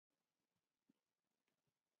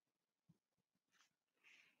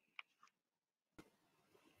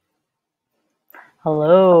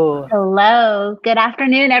Hello. Hello, good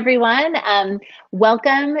afternoon, everyone.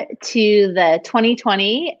 Welcome to the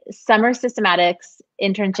 2020 Summer Systematics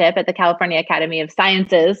Internship at the California Academy of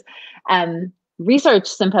Sciences Research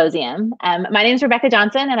Symposium. My name is Rebecca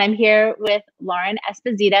Johnson, and I'm here with Lauren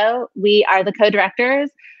Esposito. We are the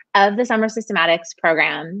co-directors of the Summer Systematics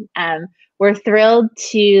program. We're thrilled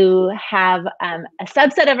to have a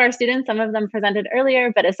subset of our students, some of them presented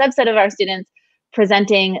earlier, but a subset of our students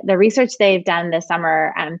presenting the research they've done this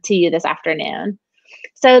summer to you this afternoon.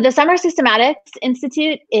 So the Summer Systematics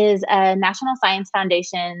Institute is a National Science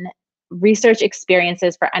Foundation research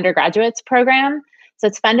experiences for undergraduates program. So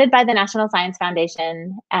it's funded by the National Science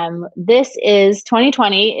Foundation. This is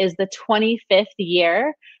 2020 is the 25th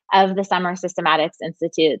year of the Summer Systematics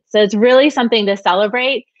Institute. So it's really something to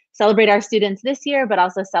celebrate our students this year, but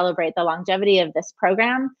also celebrate the longevity of this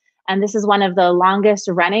program. And this is one of the longest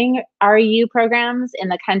running REU programs in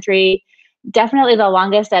the country, definitely the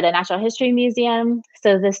longest at a natural history museum.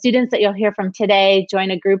 So the students that you'll hear from today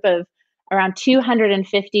join a group of around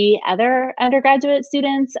 250 other undergraduate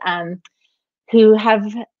students who have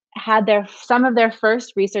had some of their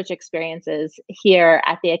first research experiences here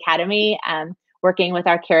at the Academy, working with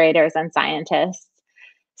our curators and scientists.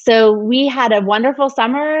 So we had a wonderful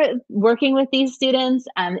summer working with these students.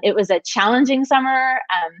 It was a challenging summer,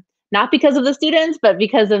 not because of the students, but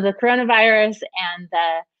because of the coronavirus and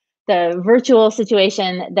the virtual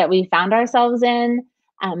situation that we found ourselves in.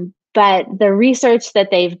 But the research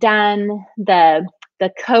that they've done, the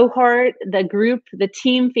cohort, the group, the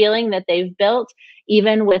team feeling that they've built,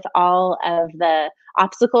 even with all of the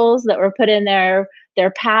obstacles that were put in their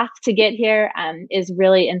path to get here, is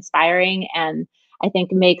really inspiring, and I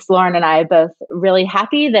think makes Lauren and I both really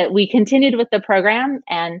happy that we continued with the program.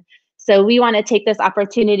 And so we want to take this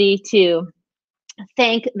opportunity to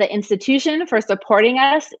thank the institution for supporting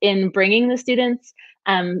us in bringing the students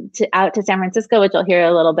out to San Francisco, which you'll hear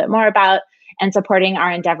a little bit more about, and supporting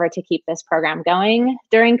our endeavor to keep this program going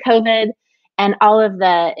during COVID. And all of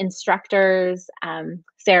the instructors,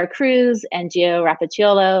 Sarah Cruz and Gio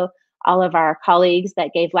Rapacciolo, all of our colleagues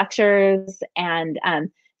that gave lectures and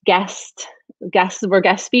guest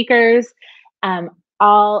speakers,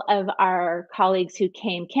 all of our colleagues who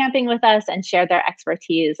came camping with us and shared their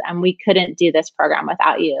expertise. We couldn't do this program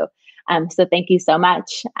without you. So thank you so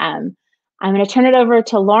much. I'm going to turn it over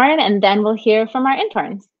to Lauren, and then we'll hear from our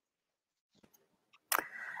interns.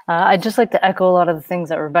 I'd just like to echo a lot of the things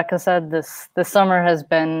that Rebecca said. This summer has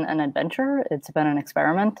been an adventure. It's been an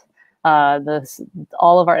experiment.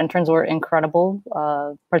 All of our interns were incredible,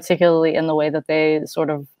 particularly in the way that they sort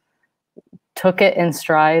of took it in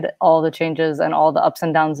stride, all the changes and all the ups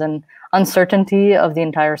and downs and uncertainty of the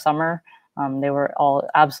entire summer. They were all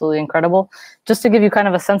absolutely incredible. Just to give you kind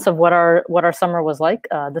of a sense of what our summer was like,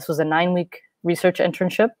 this was a 9-week research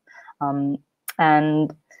internship.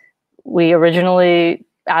 And we originally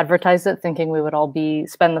advertised it thinking we would all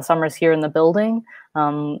spend the summers here in the building.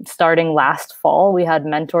 Starting last fall, we had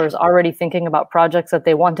mentors already thinking about projects that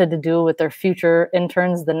they wanted to do with their future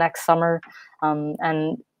interns the next summer.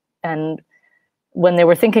 And when they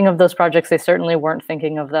were thinking of those projects, they certainly weren't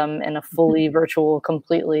thinking of them in a fully virtual,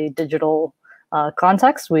 completely digital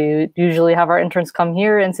context. We usually have our interns come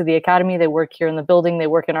here into the Academy. They work here in the building. They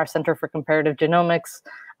work in our Center for Comparative Genomics,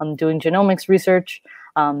 doing genomics research.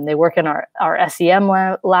 They work in our SEM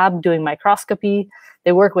lab doing microscopy.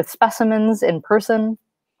 They work with specimens in person.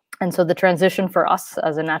 And so the transition for us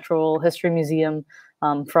as a natural history museum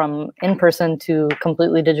from in-person to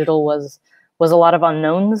completely digital was a lot of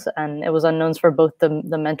unknowns, and it was unknowns for both the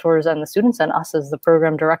mentors and the students and us as the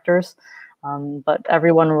program directors. But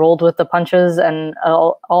everyone rolled with the punches and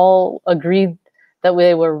all agreed that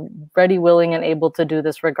we were ready, willing, and able to do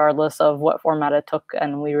this regardless of what format it took,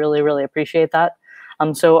 and we really, really appreciate that.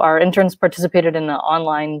 So our interns participated in an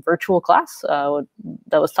online virtual class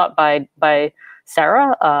that was taught by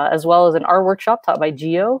Sarah, as well as an art workshop taught by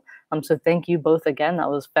Gio. So thank you both again.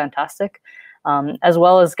 That was fantastic. As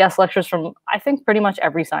well as guest lectures from, I think, pretty much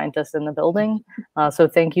every scientist in the building. So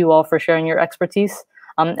thank you all for sharing your expertise.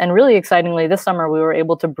 And really excitingly, this summer, we were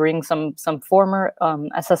able to bring some former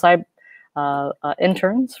SSI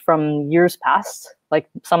interns from years past, like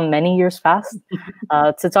many years past,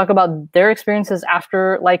 to talk about their experiences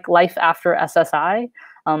after, like, life after SSI.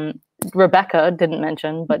 Rebecca didn't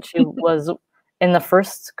mention, but she was in the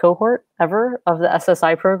first cohort ever of the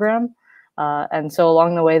SSI program. And so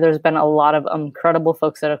along the way, there's been a lot of incredible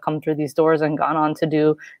folks that have come through these doors and gone on to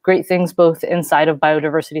do great things, both inside of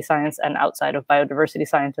biodiversity science and outside of biodiversity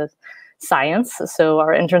science. So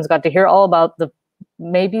our interns got to hear all about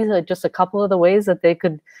maybe just a couple of the ways that they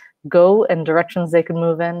could go and directions they could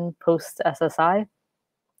move in post SSI.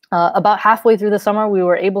 About halfway through the summer, we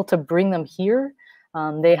were able to bring them here.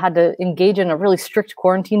 They had to engage in a really strict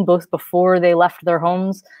quarantine, both before they left their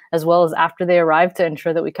homes, as well as after they arrived, to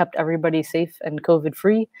ensure that we kept everybody safe and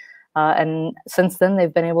COVID-free. And since then,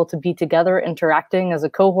 they've been able to be together, interacting as a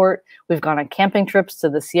cohort. We've gone on camping trips to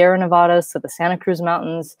the Sierra Nevadas, to the Santa Cruz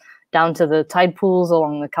Mountains, down to the tide pools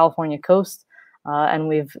along the California coast. And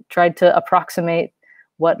we've tried to approximate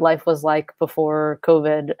what life was like before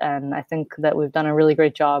COVID. And I think that we've done a really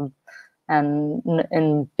great job. And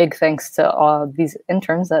big thanks to all these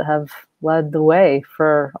interns that have led the way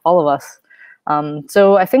for all of us.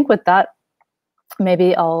 So I think with that,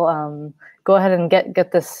 maybe I'll go ahead and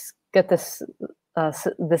get this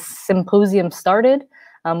symposium started.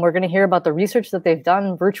 We're going to hear about the research that they've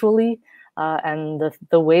done virtually and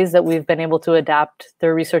the ways that we've been able to adapt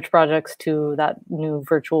their research projects to that new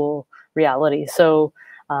virtual reality. So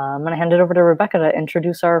I'm going to hand it over to Rebecca to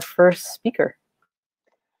introduce our first speaker.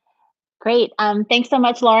 Great. Thanks so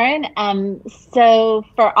much, Lauren. So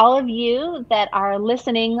for all of you that are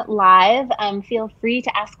listening live, feel free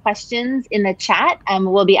to ask questions in the chat.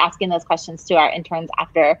 We'll be asking those questions to our interns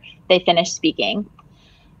after they finish speaking.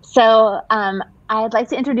 So I'd like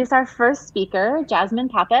to introduce our first speaker, Jasmine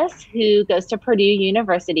Pappas, who goes to Purdue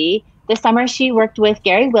University. This summer, she worked with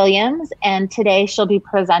Gary Williams, and today she'll be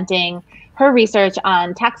presenting her research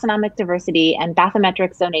on taxonomic diversity and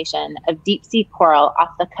bathymetric zonation of deep sea coral off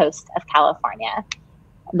the coast of California.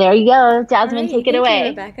 There you go, Jasmine, take it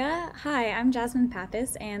away. Thank you, Rebecca. Hi, I'm Jasmine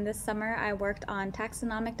Pappas, and this summer I worked on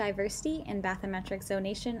taxonomic diversity and bathymetric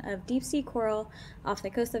zonation of deep sea coral off the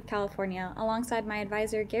coast of California alongside my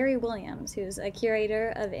advisor, Gary Williams, who's a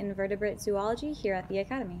curator of invertebrate zoology here at the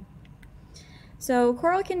Academy. So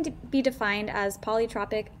coral can be defined as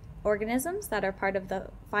polytropic organisms that are part of the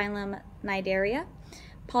phylum Cnidaria.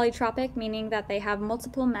 Polytropic meaning that they have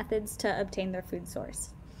multiple methods to obtain their food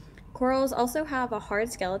source. Corals also have a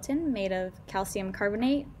hard skeleton made of calcium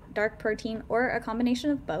carbonate, dark protein, or a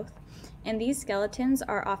combination of both, and these skeletons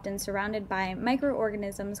are often surrounded by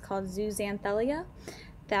microorganisms called zooxanthellae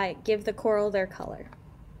that give the coral their color.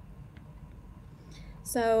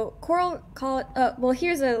 So well,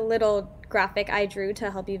 here's a little graphic I drew to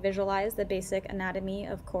help you visualize the basic anatomy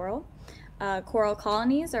of coral. Coral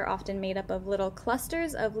colonies are often made up of little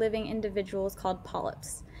clusters of living individuals called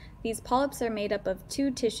polyps. These polyps are made up of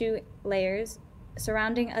two tissue layers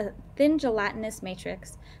surrounding a thin gelatinous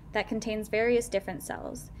matrix that contains various different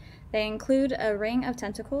cells. They include a ring of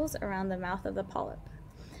tentacles around the mouth of the polyp.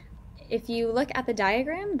 If you look at the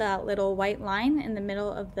diagram, that little white line in the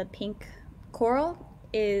middle of the pink coral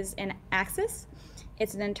is an axis.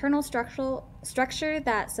 It's an internal structure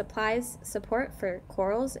that supplies support for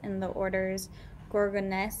corals in the orders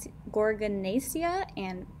Gorgonacea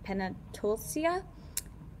and Pentateuthia,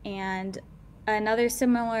 and another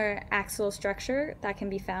similar axial structure that can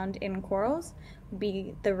be found in corals would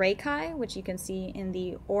be the rachi, which you can see in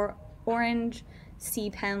the orange sea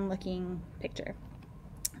pen looking picture.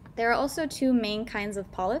 There are also two main kinds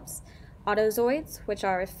of polyps, autozoids, which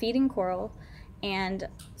are feeding coral, and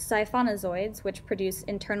siphonozoids, which produce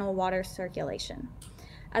internal water circulation.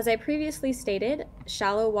 As I previously stated,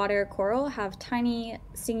 shallow water coral have tiny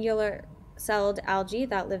singular celled algae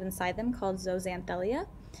that live inside them called zooxanthellae,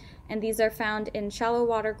 and these are found in shallow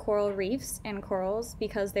water coral reefs and corals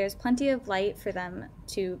because there's plenty of light for them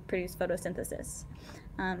to produce photosynthesis.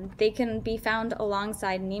 They can be found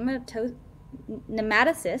alongside nematocysts,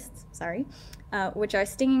 which are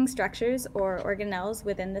stinging structures or organelles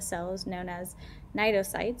within the cells known as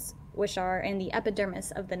cnidocytes, which are in the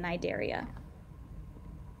epidermis of the cnidaria.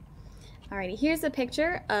 Alrighty, here's a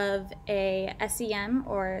picture of a SEM,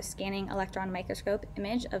 or scanning electron microscope,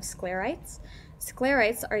 image of sclerites.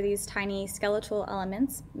 Sclerites are these tiny skeletal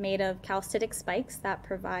elements made of calcitic spikes that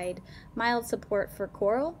provide mild support for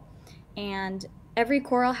coral, and every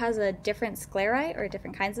coral has a different sclerite, or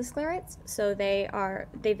different kinds of sclerites, so they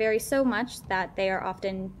vary so much that they are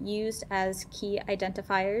often used as key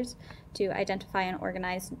identifiers to identify and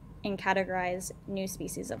organize and categorize new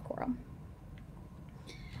species of coral.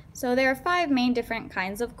 So there are 5 main different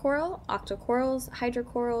kinds of coral: octocorals,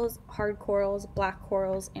 hydrocorals, hard corals, black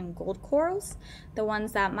corals, and gold corals. The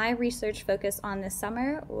ones that my research focused on this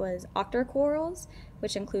summer was octocorals,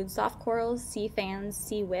 which include soft corals, sea fans,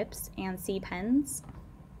 sea whips, and sea pens.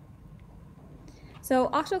 So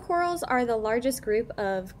octocorals are the largest group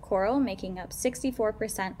of coral, making up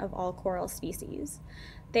 64% of all coral species.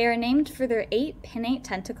 They are named for their 8 pinnate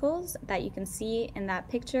tentacles that you can see in that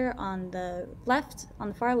picture on the left, on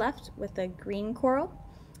the far left, with the green coral.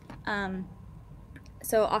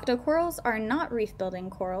 So octocorals are not reef-building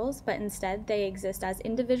corals, but instead they exist as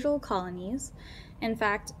individual colonies. In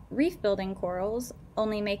fact, reef-building corals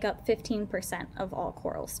only make up 15% of all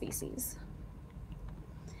coral species.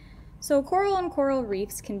 So coral and coral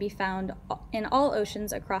reefs can be found in all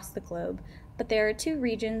oceans across the globe, but there are two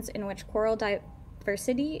regions in which coral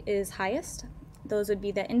diversity is highest. Those would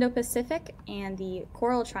be the Indo-Pacific and the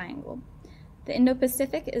Coral Triangle. The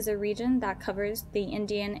Indo-Pacific is a region that covers the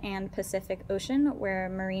Indian and Pacific Ocean, where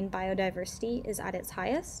marine biodiversity is at its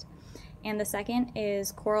highest. And the second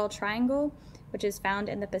is Coral Triangle, which is found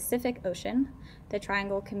in the Pacific Ocean. The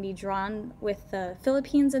triangle can be drawn with the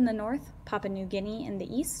Philippines in the north, Papua New Guinea in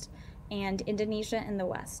the east, and Indonesia in the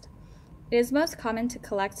west. It is most common to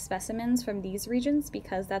collect specimens from these regions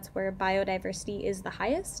because that's where biodiversity is the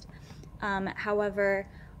highest. However,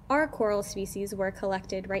 our coral species were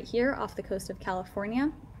collected right here off the coast of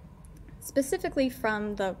California, specifically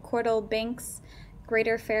from the Coral Banks,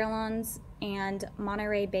 Greater Farallones, and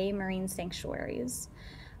Monterey Bay marine sanctuaries.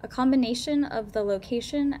 A combination of the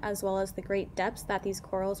location as well as the great depths that these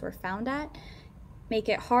corals were found at make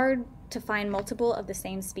it hard to find multiple of the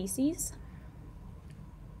same species.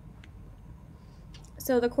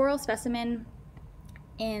 So the coral specimen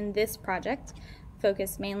in this project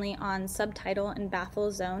focused mainly on subtidal and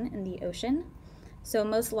bathal zone in the ocean. So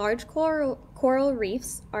most large coral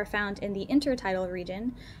reefs are found in the intertidal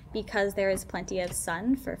region because there is plenty of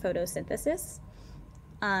sun for photosynthesis.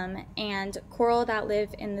 And coral that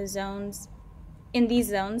live in these zones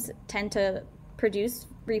tend to reproduce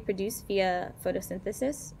via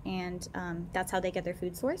photosynthesis, and that's how they get their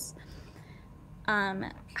food source.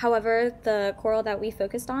 However, the coral that we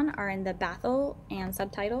focused on are in the bathal and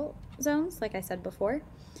subtidal zones, like I said before,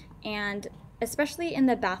 and especially in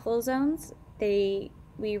the bathal zones, we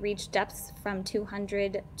reach depths from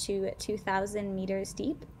 200 to 2,000 meters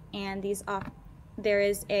deep, and there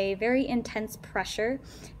is a very intense pressure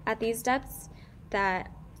at these depths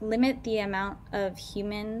that limit the amount of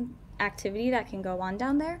human activity that can go on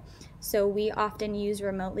down there. So we often use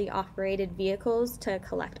remotely operated vehicles to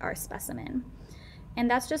collect our specimen. And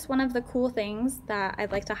that's just one of the cool things that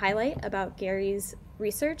I'd like to highlight about Gary's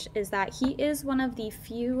research, is that he is one of the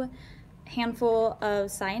few handful of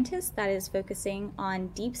scientists that is focusing on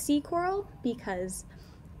deep sea coral, because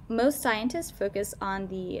most scientists focus on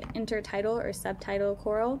the intertidal or subtidal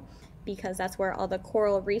coral because that's where all the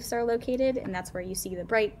coral reefs are located, and that's where you see the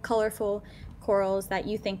bright, colorful corals that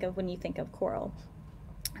you think of when you think of coral.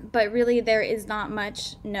 But really, there is not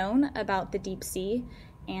much known about the deep sea,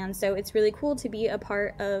 and so it's really cool to be a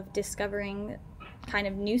part of discovering kind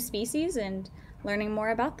of new species and learning more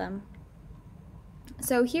about them.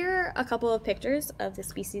 So here are a couple of pictures of the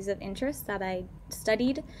species of interest that I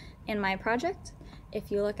studied in my project. If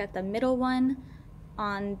you look at the middle one,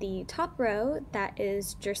 on the top row, that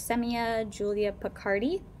is Jersemia julia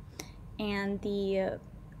picardi, and the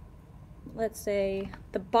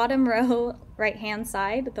bottom row, right-hand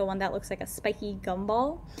side, the one that looks like a spiky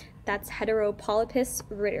gumball, that's Heteropolypus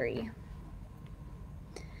ritteri.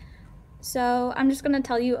 So I'm just going to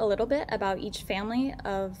tell you a little bit about each family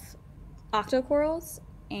of octocorals,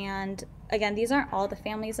 and again, these aren't all the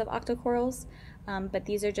families of octocorals, but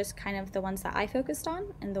these are just kind of the ones that I focused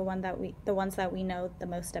on and the ones that we know the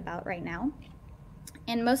most about right now.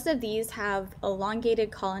 And most of these have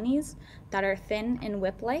elongated colonies that are thin and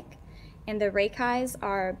whip-like, and the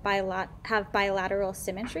rachi have bilateral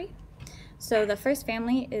symmetry. So the first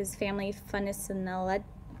family is family Funicellinidae.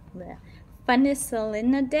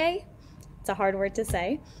 It's a hard word to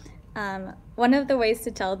say. One of the ways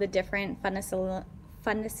to tell the different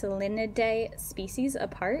Funicellinidae species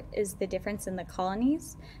apart is the difference in the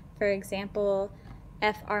colonies. For example,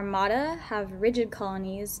 F. armata have rigid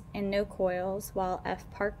colonies and no coils, while F.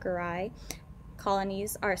 parkeri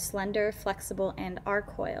colonies are slender, flexible, and are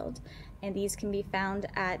coiled. And these can be found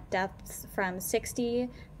at depths from 60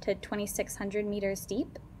 to 2,600 meters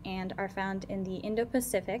deep and are found in the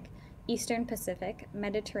Indo-Pacific, Eastern Pacific,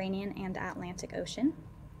 Mediterranean, and Atlantic Ocean.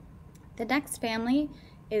 The next family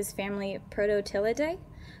is family Prototilidae.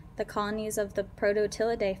 The colonies of the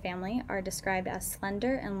Prototilidae family are described as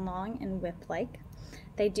slender and long and whip-like.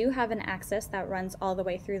 They do have an axis that runs all the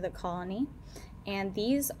way through the colony, and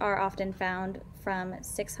these are often found from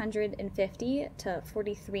 650 to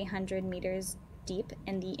 4,300 meters deep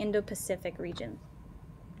in the Indo-Pacific region.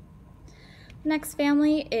 Next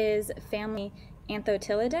family is family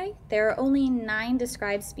Anthotilidae. There are only 9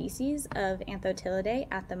 described species of Anthotilidae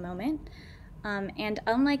at the moment, and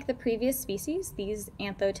unlike the previous species, these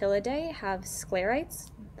Anthotilidae have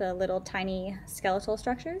sclerites, the little tiny skeletal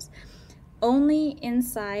structures, only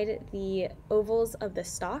inside the ovals of the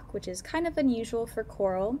stalk, which is kind of unusual for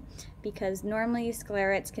coral because normally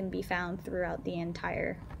sclerates can be found throughout the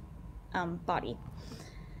entire body.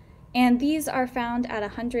 And these are found at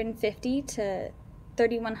 150 to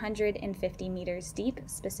 3,150 meters deep,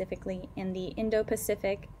 specifically in the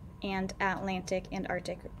Indo-Pacific and Atlantic and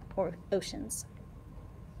Arctic oceans.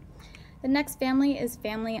 The next family is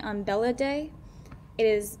family Umbellidae. It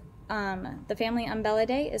is the family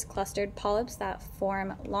Umbellidae is clustered polyps that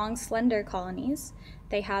form long, slender colonies.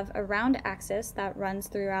 They have a round axis that runs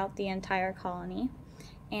throughout the entire colony,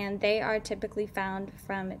 and they are typically found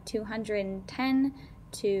from 210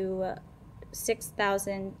 to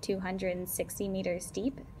 6,260 meters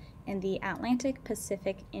deep in the Atlantic,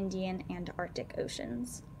 Pacific, Indian, and Arctic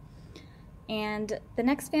oceans. And the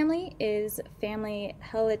next family is family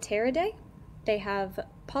Heliteridae. They have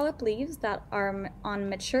polyp leaves that are on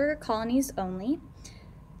mature colonies only,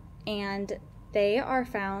 and they are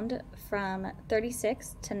found from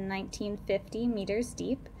 36 to 1950 meters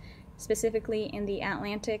deep, specifically in the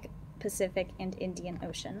Atlantic, Pacific, and Indian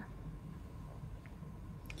Ocean.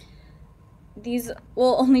 These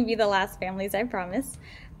will only be the last families, I promise.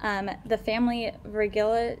 The family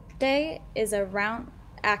Virgilidae is a round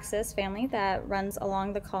axis family that runs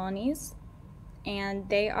along the colonies, and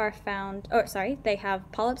they are found, they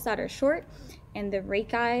have polyps that are short, and the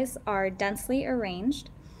rachies are densely arranged,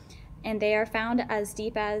 and they are found as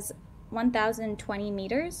deep as 1,020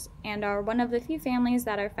 meters and are one of the few families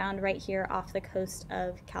that are found right here off the coast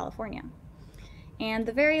of California. And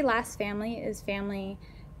the very last family is family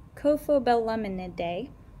Cophobeluminidae.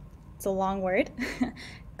 It's a long word.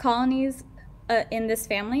 Colonies in this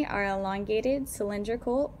family are elongated,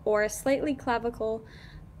 cylindrical, or slightly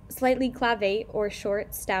clavate, or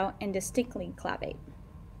short, stout, and distinctly clavate.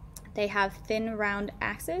 They have thin, round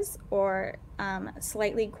axes or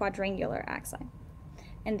slightly quadrangular axi,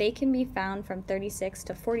 and they can be found from 36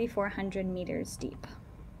 to 4,400 meters deep.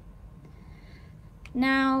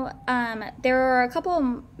 Now, there are a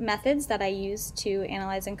couple methods that I use to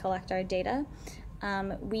analyze and collect our data.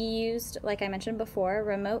 We used, like I mentioned before,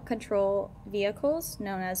 remote control vehicles,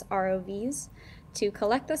 known as ROVs, to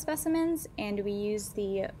collect the specimens, and we use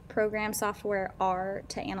the program software R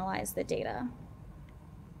to analyze the data.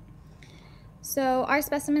 So our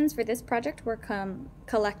specimens for this project were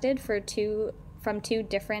collected from two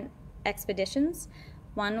different expeditions.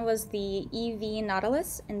 One was the EV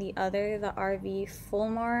Nautilus, and the other the RV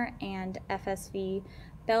Fulmar and FSV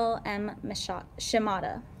Bell M.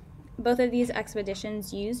 Shimada. Both of these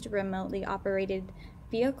expeditions used remotely operated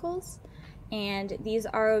vehicles, and these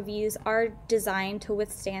ROVs are designed to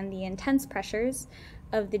withstand the intense pressures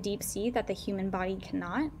of the deep sea that the human body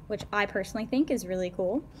cannot, which I personally think is really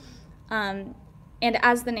cool. And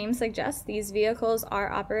as the name suggests, these vehicles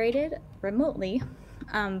are operated remotely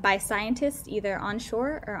by scientists either on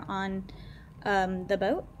shore or on the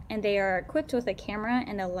boat, and they are equipped with a camera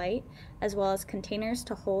and a light, as well as containers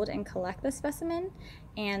to hold and collect the specimen,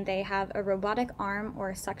 and they have a robotic arm or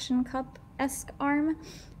a suction cup-esque arm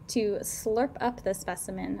to slurp up the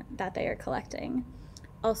specimen that they are collecting.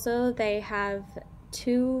 Also, they have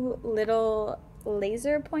two little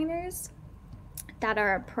laser pointers that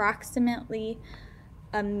are approximately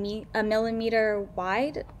a millimeter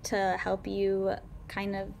wide to help you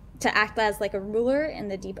to act as like a ruler in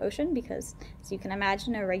the deep ocean, because as you can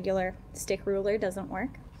imagine, a regular stick ruler doesn't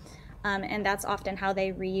work. And that's often how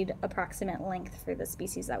they read approximate length for the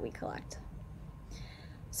species that we collect.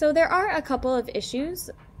 So there are a couple of issues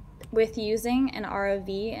with using an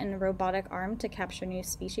ROV and robotic arm to capture new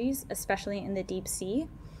species, especially in the deep sea.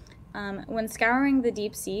 When scouring the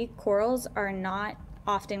deep sea, corals are not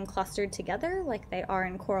often clustered together like they are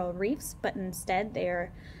in coral reefs, but instead they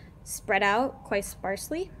are spread out quite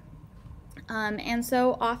sparsely. And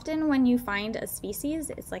so often when you find a species,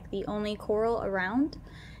 it's like the only coral around.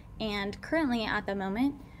 And currently at the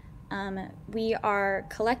moment, we are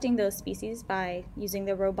collecting those species by using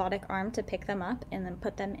the robotic arm to pick them up and then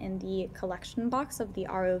put them in the collection box of the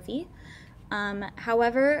ROV.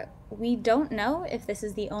 However, we don't know if this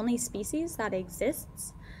is the only species that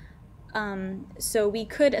exists. So we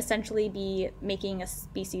could essentially be making a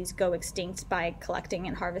species go extinct by collecting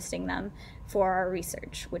and harvesting them for our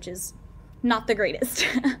research, which is not the greatest.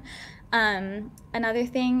 Another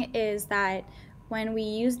thing is that when we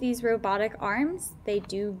use these robotic arms, they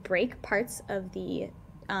do break parts of the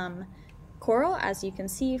coral. As you can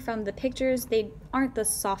see from the pictures, they aren't the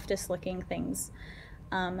softest looking things.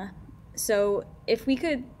 So if we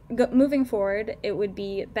could, moving forward, it would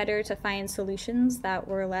be better to find solutions that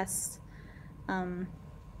were less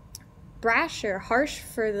brash or harsh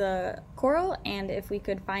for the coral, and if we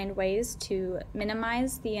could find ways to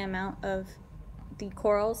minimize the amount of the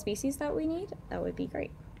coral species that we need, that would be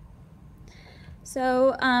great.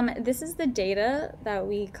 So this is the data that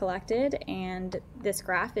we collected, and this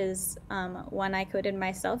graph is one I coded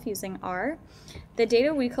myself using R. The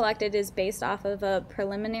data we collected is based off of a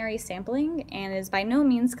preliminary sampling and is by no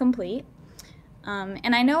means complete.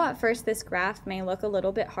 And I know at first this graph may look a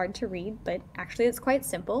little bit hard to read, but actually it's quite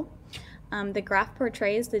simple. The graph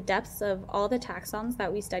portrays the depths of all the taxons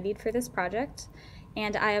that we studied for this project,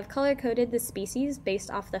 and I have color-coded the species based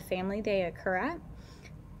off the family they occur at,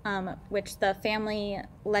 which the family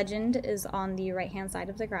legend is on the right-hand side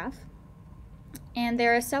of the graph. And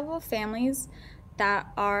there are several families that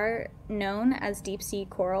are known as deep-sea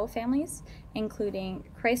coral families, including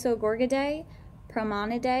Chrysogorgidae,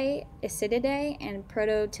 Promonidae, Isididae, and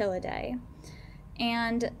Prototilidae.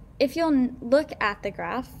 And if you'll look at the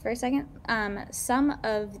graph for a second, some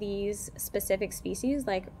of these specific species,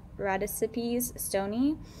 like Radicipes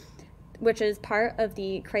stoney, which is part of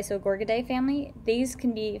the Chrysogorgidae family, these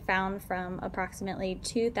can be found from approximately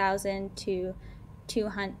 2,000 to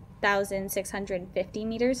 2,650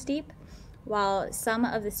 meters deep, while some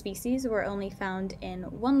of the species were only found in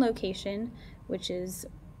one location, which is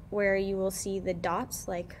where you will see the dots,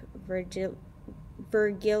 like Virgiliaria,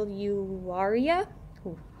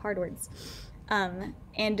 hard words.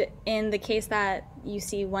 And in the case that you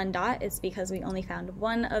see one dot, it's because we only found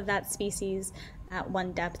one of that species at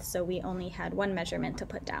one depth, so we only had one measurement to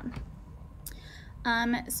put down.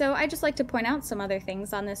 So I just like to point out some other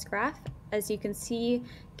things on this graph. As you can see,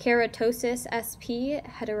 Keratosis sp,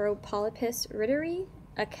 Heteropolypus ritteri,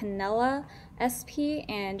 Acanella sp,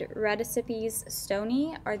 and Radicipes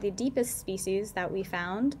stoney are the deepest species that we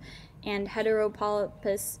found, and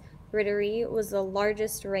Heteropolypus ritteri was the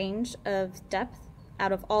largest range of depth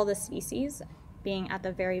out of all the species, being at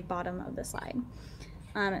the very bottom of the slide.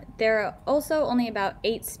 There are also only about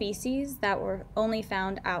 8 species that were only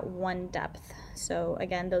found at one depth. So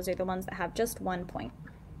again, those are the ones that have just one point.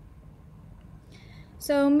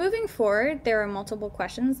 So moving forward, there are multiple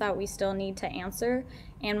questions that we still need to answer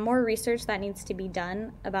and more research that needs to be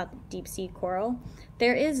done about deep sea coral.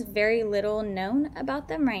 There is very little known about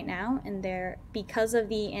them right now, and because of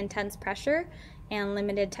the intense pressure and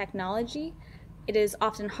limited technology, it is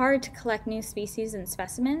often hard to collect new species and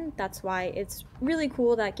specimens. That's why it's really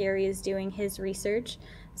cool that Gary is doing his research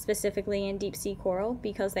specifically in deep sea coral,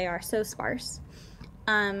 because they are so sparse.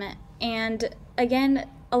 And again,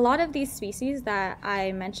 a lot of these species that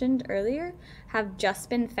I mentioned earlier have just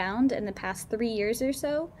been found in the past 3 years or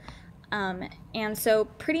so. And so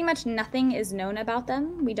pretty much nothing is known about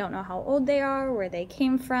them. We don't know how old they are, where they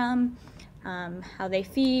came from, how they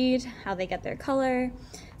feed, how they get their color.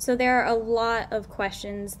 So there are a lot of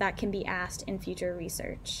questions that can be asked in future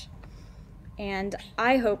research. And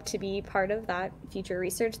I hope to be part of that future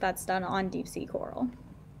research that's done on deep sea coral.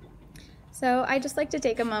 So I'd just like to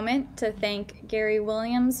take a moment to thank Gary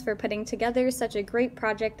Williams for putting together such a great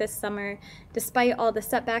project this summer, despite all the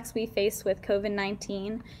setbacks we faced with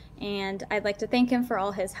COVID-19. And I'd like to thank him for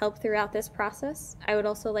all his help throughout this process. I would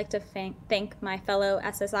also like to thank my fellow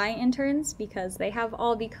SSI interns, because they have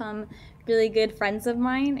all become really good friends of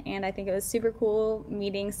mine, and I think it was super cool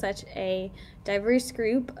meeting such a diverse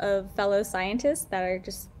group of fellow scientists that are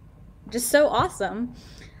just so awesome.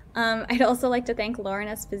 I'd also like to thank Lauren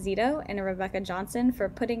Esposito and Rebecca Johnson for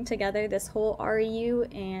putting together this whole REU,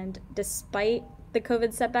 and despite the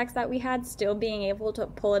COVID setbacks that we had, still being able to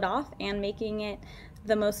pull it off and making it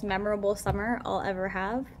the most memorable summer I'll ever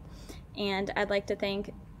have. And I'd like to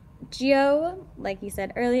thank Gio, like you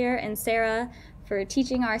said earlier, and Sarah for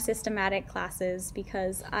teaching our systematic classes,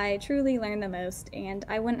 because I truly learned the most, and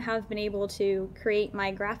I wouldn't have been able to create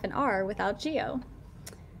my graph in R without Gio.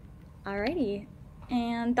 Alrighty.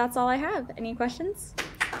 And that's all I have. Any questions?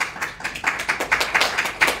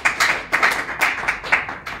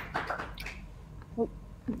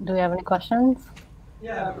 Do we have any questions?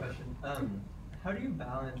 Yeah, I have a question. How do you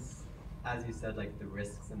balance, as you said, like the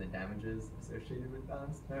risks and the damages associated with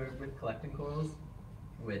collecting corals,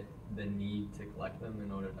 with the need to collect them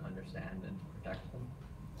in order to understand and protect them?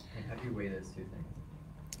 And how do you weigh those two things?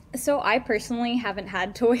 So I personally haven't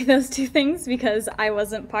had to weigh those two things because I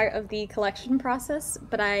wasn't part of the collection process,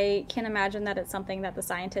 but I can imagine that it's something that the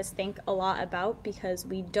scientists think a lot about, because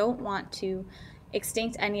we don't want to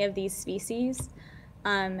extinct any of these species.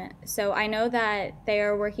 So I know that they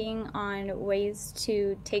are working on ways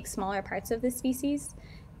to take smaller parts of the species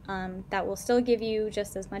that will still give you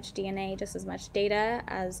just as much DNA, just as much data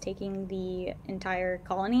as taking the entire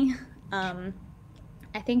colony.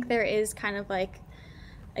 I think there is kind of like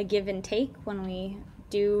a give and take when we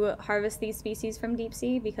do harvest these species from deep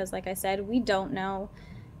sea, because like I said, we don't know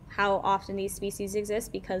how often these species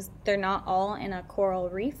exist because they're not all in a coral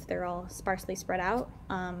reef. They're all sparsely spread out.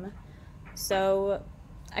 So,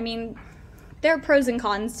 I mean, there are pros and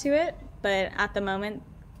cons to it, but at the moment,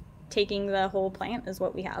 taking the whole plant is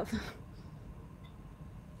what we have.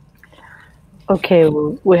 Okay,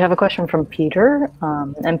 we have a question from Peter,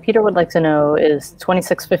 and Peter would like to know, is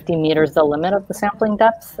 2650 meters the limit of the sampling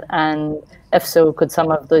depth? And if so, could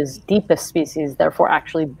some of those deepest species therefore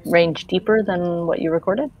actually range deeper than what you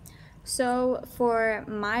recorded? So for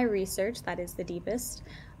my research, that is the deepest,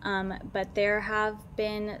 but there have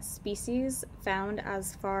been species found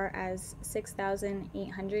as far as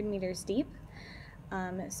 6,800 meters deep,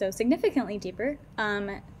 so significantly deeper.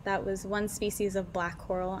 That was one species of black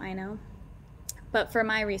coral, I know. But for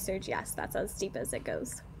my research, yes, that's as deep as it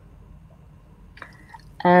goes.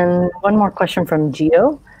 And one more question from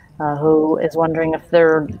Gio, who is wondering if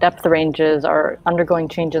their depth ranges are undergoing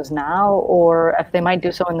changes now or if they might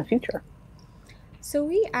do so in the future. So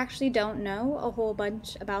we actually don't know a whole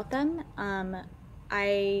bunch about them.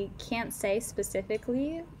 I can't say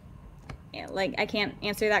specifically, like I can't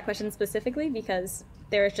answer that question specifically because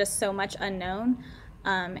there's just so much unknown.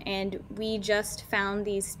 And we just found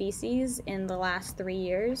these species in the last 3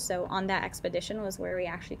 years. So on that expedition was where we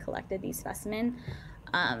actually collected these specimens.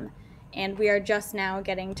 And we are just now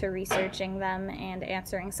getting to researching them and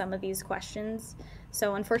answering some of these questions.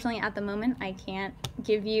 So unfortunately at the moment, I can't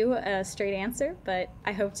give you a straight answer, but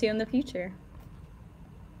I hope to in the future.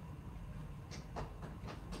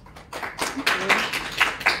 Thank you.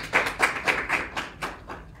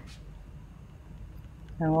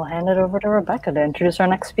 And we'll hand it over to Rebecca to introduce our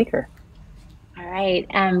next speaker. All right,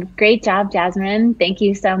 great job, Jasmine. Thank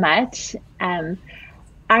you so much.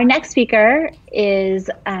 Our next speaker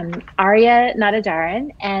is Arya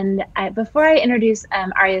Natarajan. And before I introduce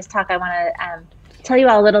Arya's talk, I want to tell you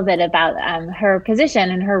all a little bit about her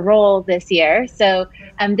position and her role this year. So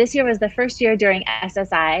this year was the first year during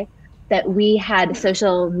SSI that we had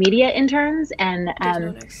social media interns, and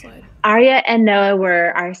Arya and Noah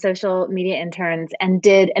were our social media interns and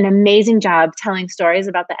did an amazing job telling stories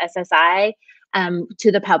about the SSI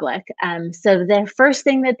to the public. So the first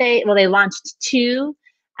thing that they launched 2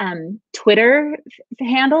 Twitter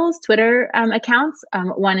handles, Twitter accounts,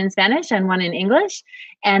 one in Spanish and one in English.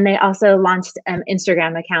 And they also launched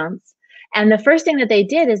Instagram accounts. And the first thing that they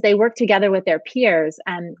did is they worked together with their peers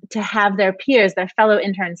to have their peers, their fellow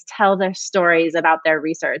interns, tell their stories about their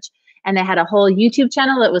research. And they had a whole YouTube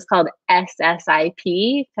channel that was called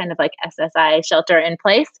SSIP, kind of like SSI, Shelter in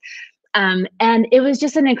Place. And it was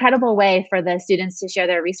just an incredible way for the students to share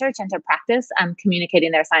their research and to practice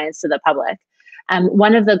communicating their science to the public.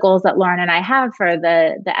 One of the goals that Lauren and I have for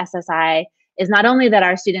the SSI is not only that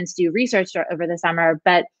our students do research over the summer,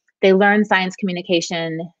 but they learn science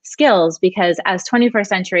communication skills, because as 21st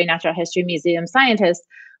century natural history museum scientists,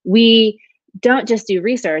 we don't just do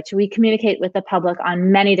research, we communicate with the public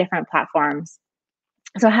on many different platforms.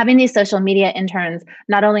 So having these social media interns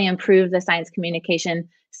not only improve the science communication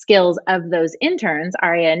skills of those interns,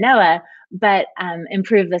 Arya and Noah, but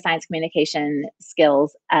improve the science communication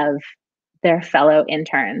skills of their fellow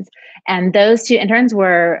interns. And those 2 interns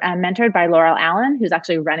were mentored by Laurel Allen, who's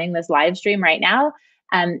actually running this live stream right now.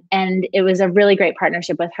 And it was a really great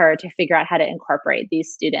partnership with her to figure out how to incorporate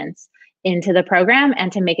these students into the program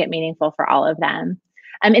and to make it meaningful for all of them.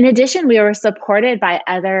 In addition, we were supported by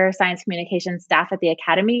other science communication staff at the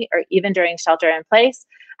Academy, or even during Shelter in Place.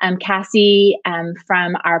 Cassie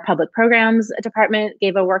from our public programs department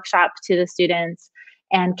gave a workshop to the students,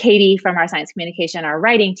 and Katie from our science communication, our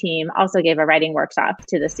writing team, also gave a writing workshop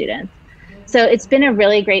to the students. So it's been a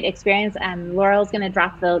really great experience. Laurel's going to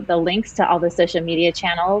drop the links to all the social media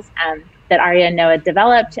channels that Arya and Noah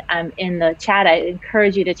developed in the chat. I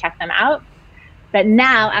encourage you to check them out. But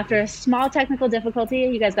now, after a small technical difficulty,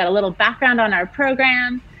 you guys got a little background on our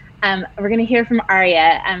program. We're going to hear from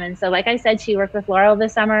Arya. And so, like I said, she worked with Laurel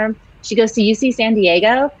this summer. She goes to UC San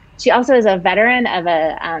Diego. She also is a veteran of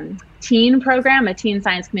a teen program, a teen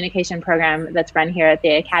science communication program that's run here at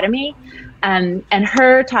the Academy. And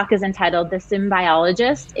her talk is entitled The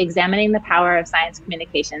Symbiologist, Examining the Power of Science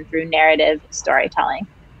Communication Through Narrative Storytelling.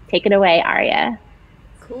 Take it away, Arya.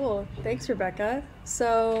 Cool. Thanks, Rebecca.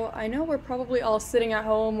 So I know we're probably all sitting at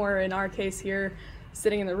home, or in our case here,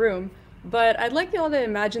 sitting in the room, but I'd like you all to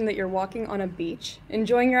imagine that you're walking on a beach,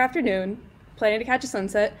 enjoying your afternoon, planning to catch a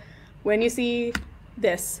sunset, when you see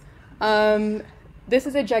this. This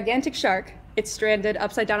is a gigantic shark it's stranded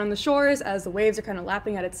upside down on the shores as the waves are kind of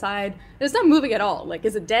lapping at its side. And it's not moving at all. Like,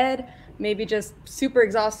 is it dead? Maybe just super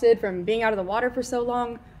exhausted from being out of the water for so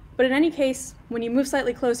long. But in any case, when you move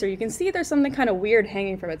slightly closer, you can see there's something kind of weird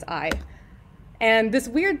hanging from its eye. And this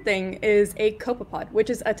weird thing is a copepod, which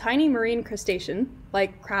is a tiny marine crustacean,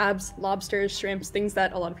 like crabs, lobsters, shrimps, things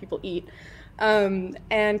that a lot of people eat. And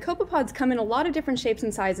copepods come in a lot of different shapes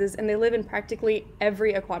and sizes, and they live in practically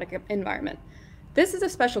every aquatic environment. This is a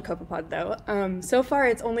special copepod, though. So far,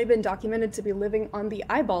 it's only been documented to be living on the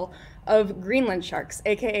eyeball of Greenland sharks,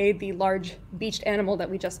 aka the large beached animal that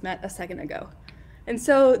we just met a second ago. And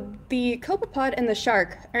so the copepod and the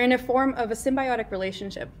shark are in a form of a symbiotic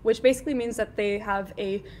relationship, which basically means that they have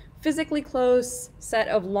a physically close set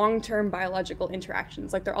of long-term biological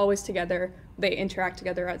interactions. Like, they're always together, they interact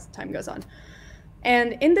together as time goes on.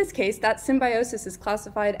 And in this case, that symbiosis is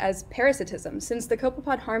classified as parasitism, since the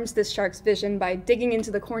copepod harms this shark's vision by digging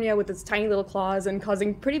into the cornea with its tiny little claws and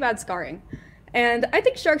causing pretty bad scarring. And I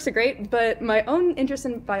think sharks are great, but my own interest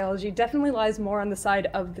in biology definitely lies more on the side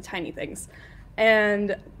of the tiny things.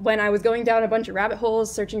 And when I was going down a bunch of rabbit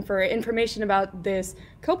holes searching for information about this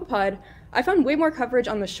copepod, I found way more coverage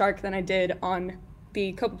on the shark than I did on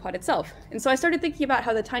the copepod itself. And so I started thinking about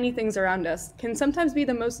how the tiny things around us can sometimes be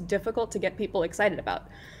the most difficult to get people excited about,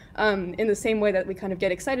 in the same way that we kind of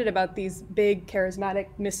get excited about these big, charismatic,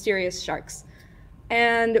 mysterious sharks.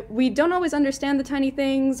 And we don't always understand the tiny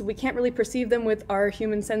things. We can't really perceive them with our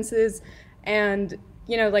human senses. And,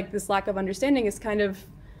 you know, like, this lack of understanding is kind of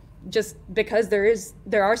just because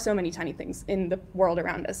there are so many tiny things in the world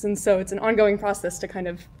around us. And so it's an ongoing process to kind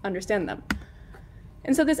of understand them.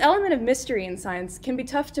 And so this element of mystery in science can be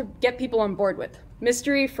tough to get people on board with.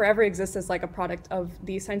 Mystery forever exists as like a product of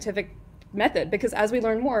the scientific method, because as we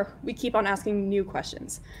learn more, we keep on asking new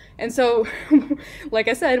questions. And so, like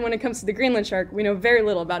I said, when it comes to the Greenland shark, we know very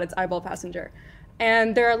little about its eyeball passenger.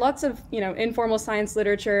 And there are lots of, informal science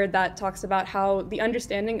literature that talks about how the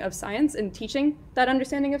understanding of science and teaching that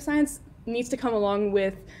understanding of science needs to come along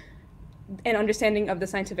with an understanding of the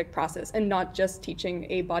scientific process and not just teaching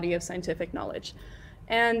a body of scientific knowledge.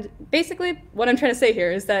 And basically, what I'm trying to say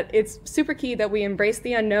here is that it's super key that we embrace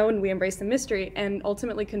the unknown, we embrace the mystery, and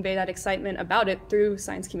ultimately convey that excitement about it through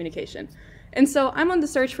science communication. And so I'm on the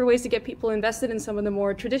search for ways to get people invested in some of the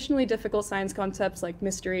more traditionally difficult science concepts like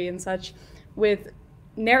mystery and such, with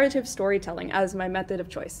narrative storytelling as my method of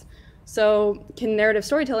choice. So can narrative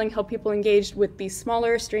storytelling help people engage with these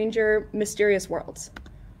smaller, stranger, mysterious worlds?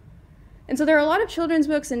 And so there are a lot of children's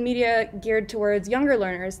books and media geared towards younger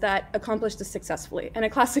learners that accomplish this successfully. And a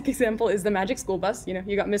classic example is The Magic School Bus.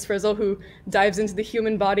 You got Miss Frizzle, who dives into the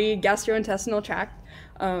human body, gastrointestinal tract,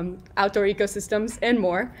 outdoor ecosystems, and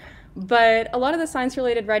more. But a lot of the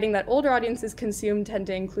science-related writing that older audiences consume tend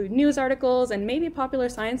to include news articles and maybe popular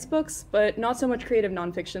science books, but not so much creative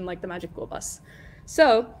nonfiction like The Magic School Bus.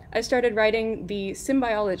 So I started writing the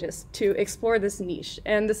Symbiologist to explore this niche.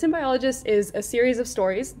 And the Symbiologist is a series of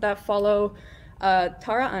stories that follow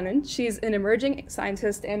Natarajan. She's an emerging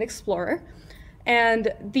scientist and explorer.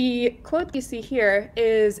 And the quote you see here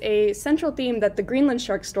is a central theme that the Greenland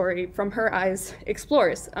shark story from her eyes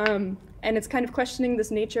explores. And it's kind of questioning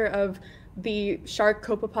this nature of the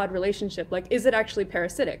shark-copepod relationship. Like, is it actually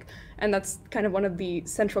parasitic? And that's kind of one of the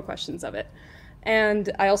central questions of it.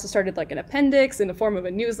 And I also started like an appendix in the form of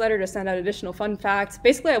a newsletter to send out additional fun facts.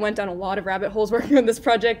 Basically, I went down a lot of rabbit holes working on this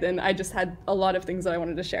project, and I just had a lot of things that I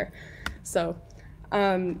wanted to share. So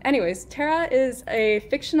anyways, Tara is a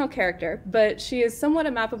fictional character, but she is somewhat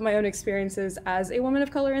a map of my own experiences as a woman of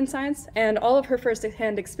color in science, and all of her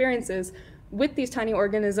first-hand experiences with these tiny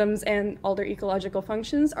organisms and all their ecological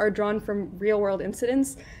functions are drawn from real-world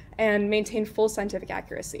incidents and maintain full scientific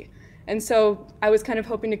accuracy. And so I was kind of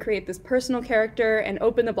hoping to create this personal character and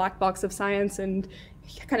open the black box of science and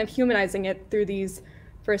kind of humanizing it through these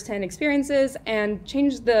first-hand experiences and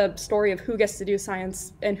change the story of who gets to do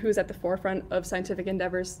science and who's at the forefront of scientific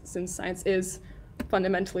endeavors, since science is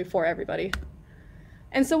fundamentally for everybody.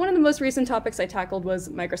 And so one of the most recent topics I tackled was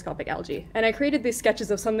microscopic algae. And I created these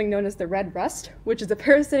sketches of something known as the red rust, which is a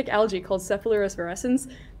parasitic algae called Cephaloris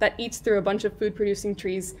virescens that eats through a bunch of food-producing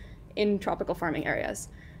trees in tropical farming areas.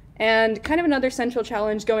 And kind of another central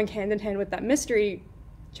challenge going hand in hand with that mystery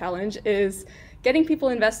challenge is getting people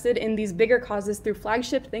invested in these bigger causes through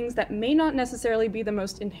flagship things that may not necessarily be the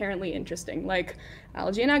most inherently interesting, like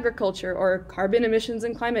algae in agriculture or carbon emissions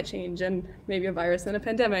and climate change and maybe a virus and a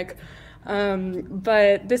pandemic.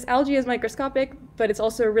 But this algae is microscopic, but it's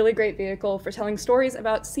also a really great vehicle for telling stories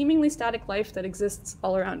about seemingly static life that exists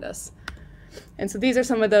all around us. And so these are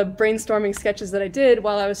some of the brainstorming sketches that I did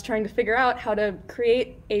while I was trying to figure out how to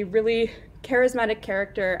create a really charismatic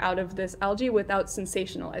character out of this algae without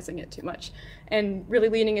sensationalizing it too much, and really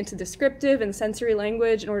leaning into descriptive and sensory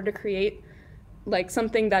language in order to create like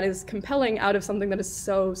something that is compelling out of something that is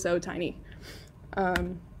so tiny.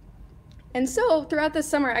 And so throughout this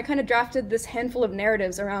summer, I kind of drafted this handful of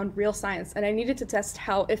narratives around real science, and I needed to test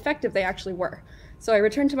how effective they actually were. So I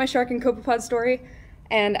returned to my shark and copepod story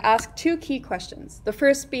and asked 2 key questions. The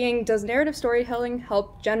first being, does narrative storytelling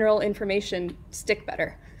help general information stick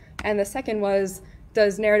better? And the second was,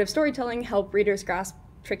 does narrative storytelling help readers grasp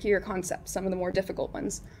trickier concepts, some of the more difficult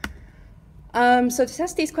ones? So to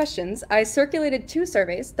test these questions, I circulated 2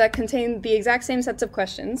 surveys that contained the exact same sets of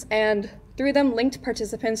questions, and through them linked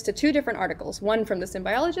participants to 2 different articles, one from the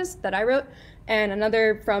Symbiologist that I wrote, and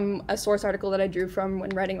another from a source article that I drew from when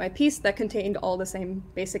writing my piece that contained all the same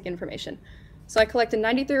basic information. So I collected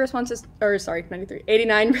 89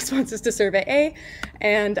 responses to survey A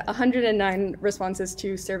and 109 responses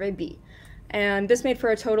to survey B. And this made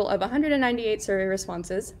for a total of 198 survey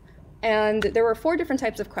responses. And there were 4 different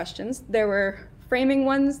types of questions. There were framing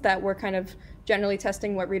ones that were kind of generally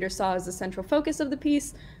testing what readers saw as the central focus of the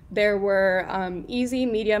piece. There were easy,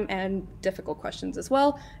 medium, and difficult questions as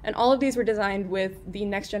well. And all of these were designed with the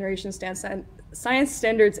next generation science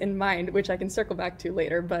standards in mind, which I can circle back to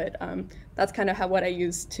later, but that's kind of what I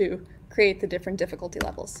used to create the different difficulty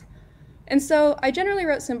levels. And so I generally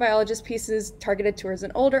wrote Symbiologist pieces targeted towards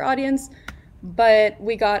an older audience, but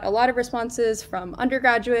we got a lot of responses from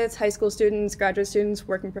undergraduates, high school students, graduate students,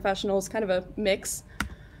 working professionals, kind of a mix.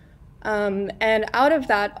 And out of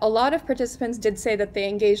that, a lot of participants did say that they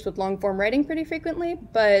engaged with long-form writing pretty frequently,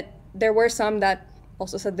 but there were some that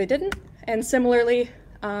also said they didn't. And similarly,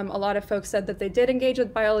 a lot of folks said that they did engage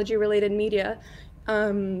with biology-related media,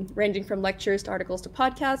 ranging from lectures to articles to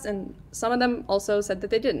podcasts, and some of them also said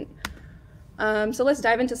that they didn't. So let's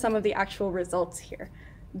dive into some of the actual results here.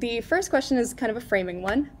 The first question is kind of a framing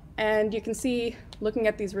one, and you can see, looking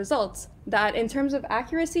at these results, that in terms of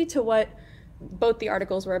accuracy to what both the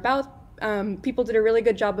articles were about, people did a really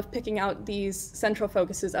good job of picking out these central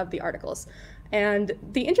focuses of the articles. And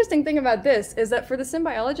the interesting thing about this is that for the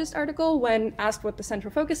Symbiologist article, when asked what the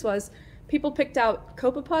central focus was, people picked out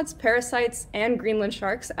copepods, parasites, and Greenland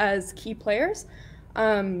sharks as key players,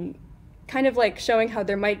 kind of like showing how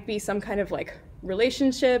there might be some kind of like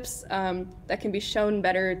relationships that can be shown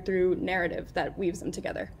better through narrative that weaves them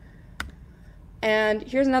together. And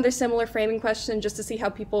here's another similar framing question just to see how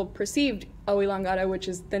people perceived O. elongata, which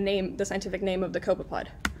is the scientific name of the copepod.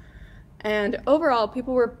 And overall,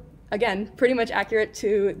 people were, again, pretty much accurate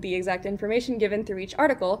to the exact information given through each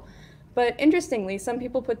article. But interestingly, some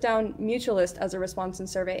people put down mutualist as a response in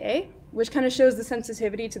survey A, which kind of shows the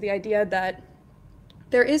sensitivity to the idea that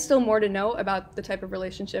there is still more to know about the type of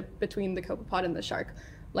relationship between the copepod and the shark.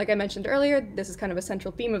 Like I mentioned earlier, this is kind of a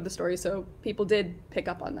central theme of the story, so people did pick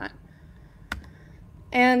up on that.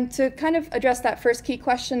 And to kind of address that first key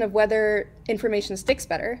question of whether information sticks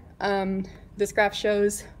better, this graph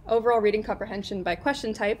shows overall reading comprehension by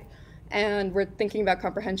question type, and we're thinking about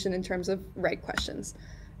comprehension in terms of right questions.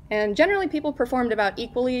 And generally, people performed about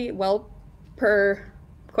equally well per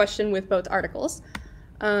question with both articles.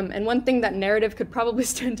 And one thing that narrative could probably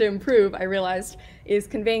stand to improve, I realized, is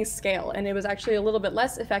conveying scale. And it was actually a little bit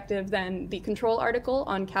less effective than the control article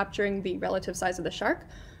on capturing the relative size of the shark.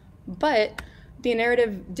 But the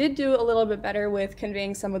narrative did do a little bit better with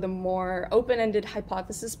conveying some of the more open-ended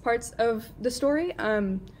hypothesis parts of the story,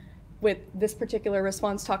 with this particular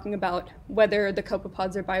response talking about whether the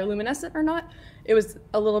copepods are bioluminescent or not. It was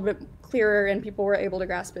a little bit clearer and people were able to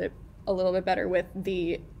grasp it a little bit better with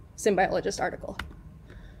the Symbiologist article.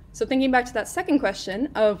 So thinking back to that second question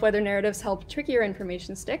of whether narratives help trickier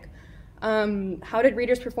information stick, how did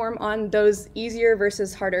readers perform on those easier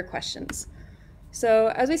versus harder questions? So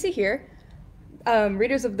as we see here,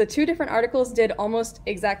 readers of the 2 different articles did almost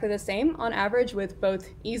exactly the same on average with both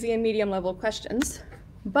easy and medium level questions.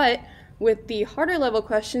 But with the harder level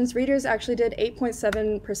questions, readers actually did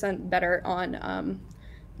 8.7% better on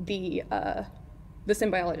the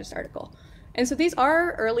Symbiologist article. And so these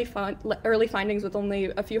are early findings with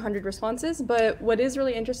only a few hundred responses, but what is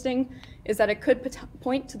really interesting is that it could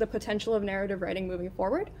point to the potential of narrative writing moving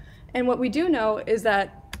forward. And what we do know is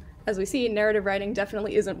that, as we see, narrative writing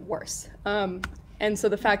definitely isn't worse. And so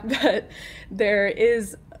the fact that there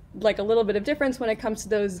is like a little bit of difference when it comes to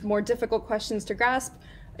those more difficult questions to grasp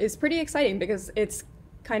is pretty exciting, because it's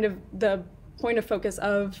kind of the point of focus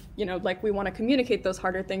of, you know, like we want to communicate those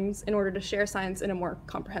harder things in order to share science in a more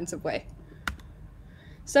comprehensive way.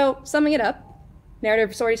 So summing it up,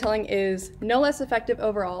 narrative storytelling is no less effective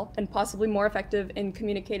overall and possibly more effective in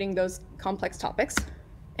communicating those complex topics.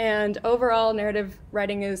 And overall, narrative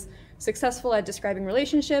writing is successful at describing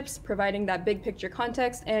relationships, providing that big picture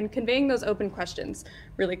context, and conveying those open questions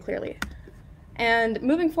really clearly. And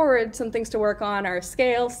moving forward, some things to work on are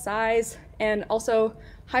scale, size, and also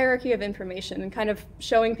hierarchy of information, and kind of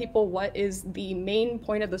showing people what is the main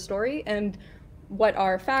point of the story and what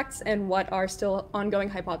are facts and what are still ongoing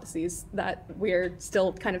hypotheses that we're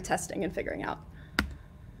still kind of testing and figuring out.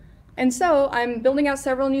 And so I'm building out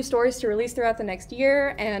several new stories to release throughout the next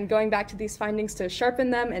year and going back to these findings to sharpen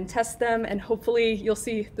them and test them, and hopefully you'll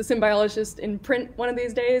see the Symbiologist in print one of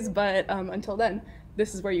these days, but until then,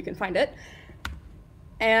 this is where you can find it.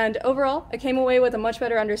 And overall, I came away with a much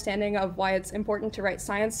better understanding of why it's important to write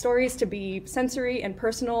science stories to be sensory and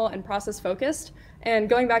personal and process focused. And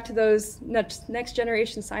going back to those next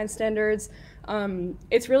generation science standards,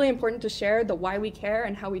 it's really important to share the why we care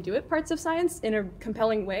and how we do it parts of science in a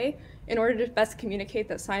compelling way in order to best communicate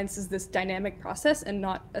that science is this dynamic process and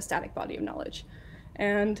not a static body of knowledge.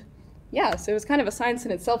 And yeah, so it was kind of a science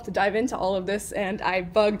in itself to dive into all of this, and I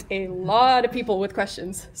bugged a lot of people with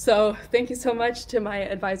questions. So thank you so much to my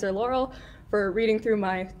advisor, Laurel, for reading through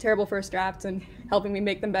my terrible first drafts and helping me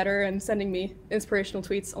make them better and sending me inspirational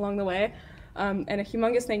tweets along the way. And a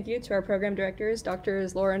humongous thank you to our program directors,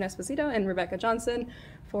 Drs. Laura and Esposito and Rebecca Johnson,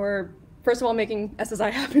 for first of all making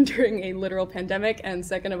SSI happen during a literal pandemic, and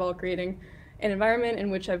second of all creating an environment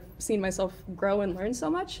in which I've seen myself grow and learn so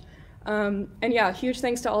much. And yeah, huge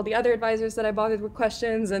thanks to all the other advisors that I bothered with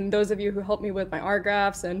questions, and those of you who helped me with my R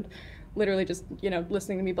graphs and literally just,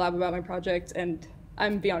 listening to me blab about my project. And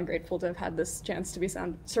I'm beyond grateful to have had this chance to be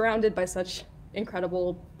surrounded by such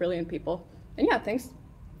incredible, brilliant people. And yeah, thanks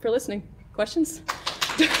for listening. Questions?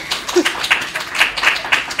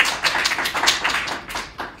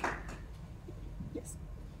 Yes.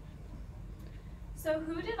 So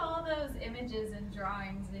who did all those images and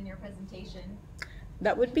drawings in your presentation?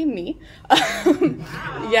 That would be me.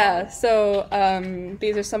 Wow. Yeah, so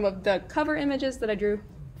these are some of the cover images that I drew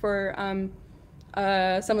for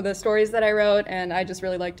some of the stories that I wrote, and I just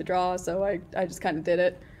really like to draw, so I just kind of did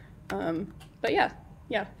it. But yeah,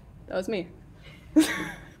 that was me.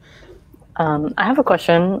 I have a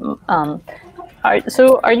question.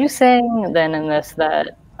 So are you saying then in this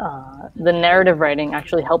that the narrative writing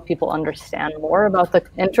actually helped people understand more about the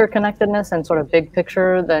interconnectedness and sort of big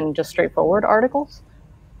picture than just straightforward articles?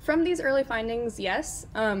 From these early findings, yes.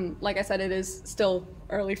 Like I said, it is still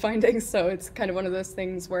early findings, so it's kind of one of those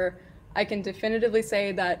things where I can definitively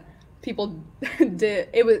say that people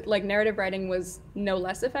narrative writing was no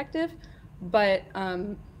less effective, but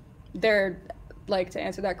to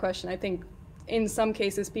answer that question, I think in some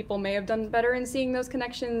cases people may have done better in seeing those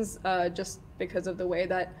connections just because of the way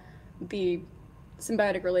that the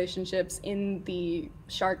symbiotic relationships in the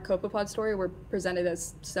shark copepod story were presented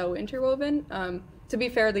as so interwoven. To be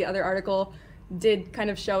fair, the other article did kind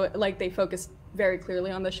of show it, like they focused very clearly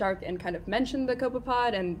on the shark and kind of mentioned the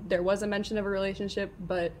copepod, and there was a mention of a relationship,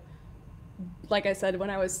 but like I said, when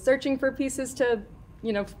I was searching for pieces to,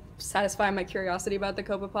 satisfy my curiosity about the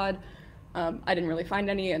copepod, I didn't really find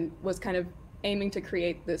any, and was kind of aiming to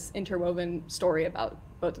create this interwoven story about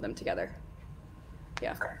both of them together.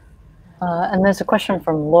 Yeah. And there's a question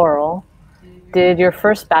from Laurel. Did your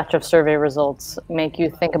first batch of survey results make you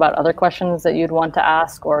think about other questions that you'd want to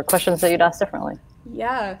ask or questions that you'd ask differently?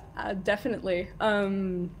 Yeah, definitely. Let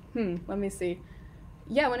me see.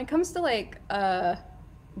 Yeah, when it comes to I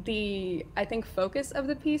think focus of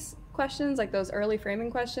the piece questions, like those early framing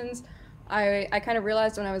questions, I kind of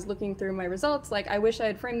realized when I was looking through my results, I wish I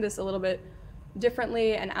had framed this a little bit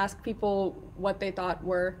differently and asked people what they thought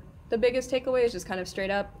were the biggest takeaways, just kind of straight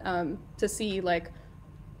up, to see a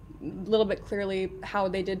little bit clearly how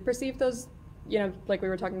they did perceive those, like we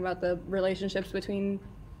were talking about the relationships between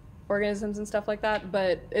organisms and stuff like that.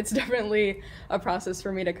 But it's definitely a process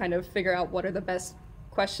for me to kind of figure out what are the best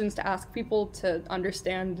questions to ask people to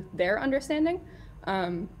understand their understanding.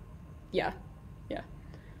 And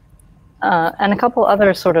a couple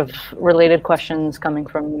other sort of related questions coming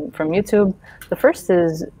from YouTube. The first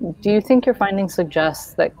is, do you think your findings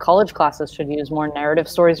suggest that college classes should use more narrative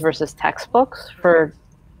stories versus textbooks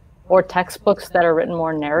or textbooks that are written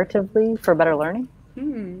more narratively for better learning?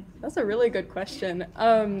 That's a really good question.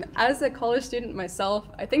 As a college student myself,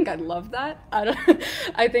 I think I'd love that.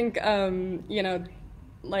 I think, I'm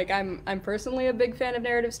personally a big fan of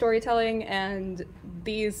narrative storytelling, and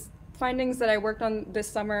these findings that I worked on this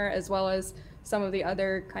summer, as well as some of the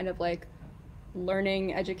other kind of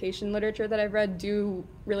learning education literature that I've read, do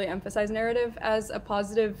really emphasize narrative as a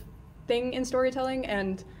positive thing in storytelling.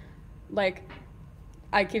 And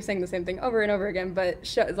I keep saying the same thing over and over again, but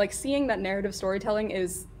seeing that narrative storytelling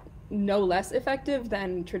is no less effective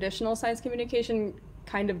than traditional science communication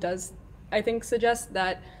kind of does, I think, suggest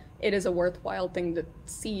that it is a worthwhile thing to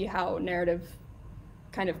see how narrative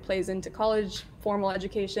kind of plays into college, formal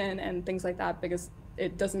education, and things like that, because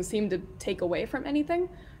it doesn't seem to take away from anything,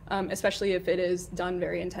 especially if it is done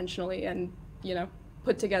very intentionally and, you know,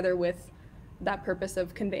 put together with that purpose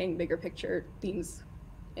of conveying bigger picture themes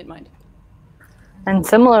in mind. And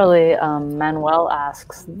similarly, Manuel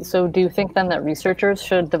asks, so do you think then that researchers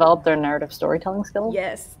should develop their narrative storytelling skills?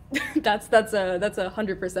 Yes, that's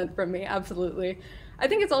 100% from me, absolutely. I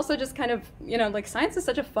think it's also just kind of, you know, like science is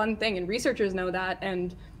such a fun thing, and researchers know that,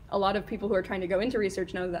 and a lot of people who are trying to go into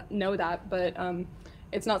research know that, but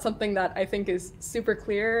it's not something that I think is super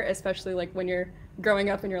clear, especially like when you're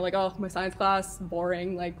growing up and you're like, oh, my science class,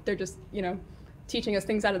 boring, like they're just, you know, teaching us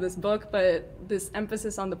things out of this book, but this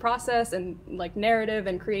emphasis on the process and like narrative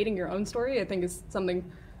and creating your own story, I think is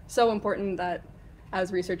something so important that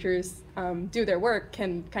as researchers do their work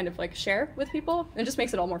can kind of like share with people. It just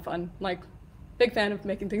makes it all more fun. Like, big fan of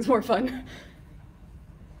making things more fun.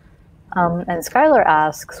 And Skylar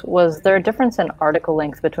asks, was there a difference in article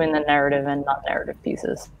length between the narrative and non-narrative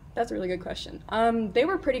pieces? That's a really good question. They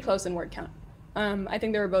were pretty close in word count. I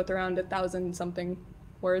think they were both around 1,000 something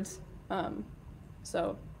words.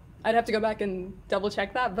 So I'd have to go back and double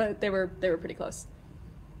check that, but they were pretty close.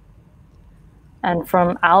 And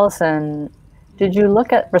from Allison, did you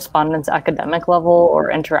look at respondents' academic level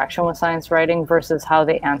or interaction with science writing versus how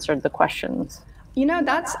they answered the questions? You know,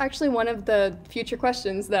 that's actually one of the future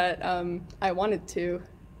questions that I wanted to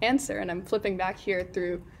answer, and I'm flipping back here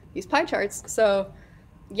through these pie charts. So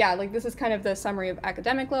yeah, like this is kind of the summary of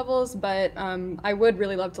academic levels, but I would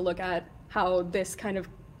really love to look at how this kind of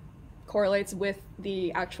correlates with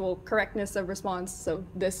the actual correctness of response. So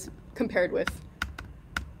this compared with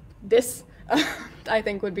this, I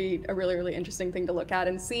think would be a really, really interesting thing to look at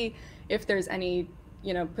and see if there's any,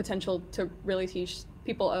 you know, potential to really teach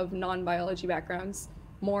people of non-biology backgrounds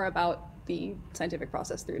more about the scientific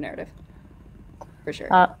process through narrative, for sure.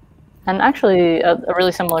 And actually, a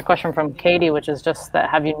really similar question from Katie, which is just that,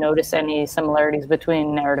 have you noticed any similarities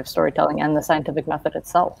between narrative storytelling and the scientific method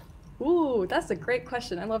itself? Ooh, that's a great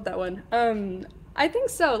question. I love that one. I think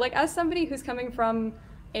so. Like, as somebody who's coming from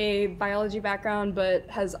a biology background, but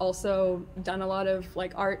has also done a lot of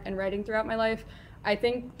like art and writing throughout my life, I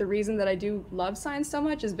think the reason that I do love science so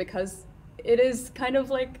much is because it is kind of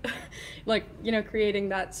like, you know, creating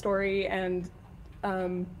that story, and,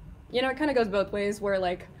 you know, it kind of goes both ways, where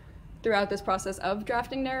like throughout this process of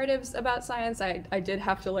drafting narratives about science, I did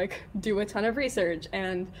have to like do a ton of research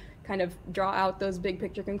and kind of draw out those big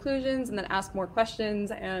picture conclusions and then ask more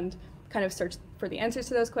questions and kind of search for the answers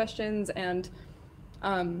to those questions. And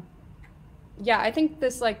yeah, I think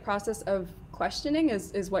this like process of questioning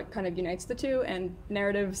is what kind of unites the two, and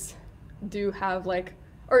narratives do have like,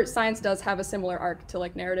 or science does have a similar arc to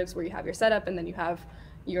like narratives, where you have your setup and then you have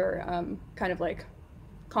your kind of like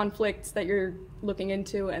conflicts that you're looking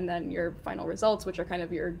into, and then your final results, which are kind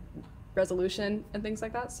of your resolution and things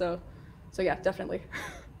like that. So yeah, definitely.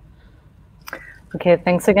 Okay,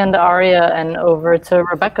 thanks again to Arya, and over to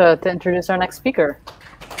Rebecca to introduce our next speaker.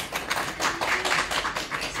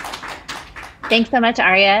 Thanks so much,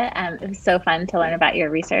 Arya. It was so fun to learn about your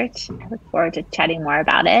research. I look forward to chatting more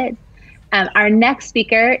about it. Our next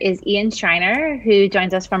speaker is Ian Schreiner, who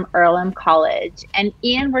joins us from Earlham College. And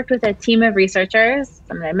Ian worked with a team of researchers.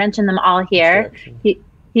 I'm going to mention them all here.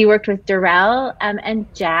 He worked with Laurel and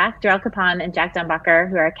Laurel Capon and Jack Dunbacher,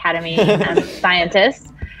 who are Academy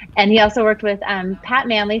scientists. And he also worked with Pat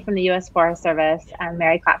Manley from the U.S. Forest Service,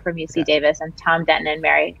 Mary Clapp from UC Davis, and Tom Denton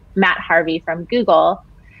and Matt Harvey from Google.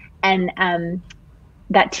 And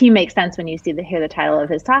that team makes sense when you hear the title of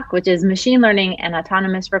his talk, which is Machine Learning and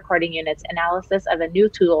Autonomous Recording Units, Analysis of a New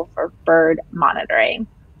Tool for Bird Monitoring.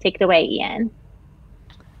 Take it away, Ian.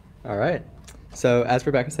 All right. So as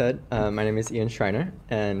Rebecca said, my name is Ian Schreiner,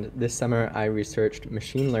 and this summer I researched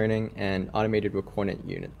machine learning and automated recording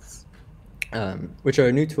units, which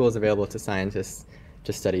are new tools available to scientists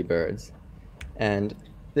to study birds. And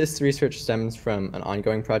this research stems from an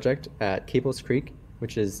ongoing project at Cables Creek,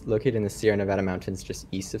 which is located in the Sierra Nevada mountains just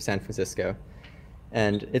east of San Francisco.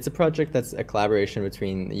 And it's a project that's a collaboration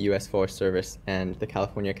between the U.S. Forest Service and the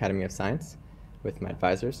California Academy of Science, with my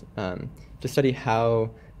advisors, to study how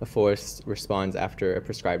a forest responds after a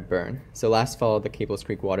prescribed burn. So last fall, the Cables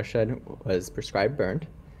Creek watershed was prescribed burned.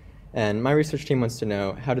 And my research team wants to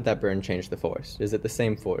know, how did that burn change the forest? Is it the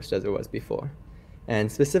same forest as it was before?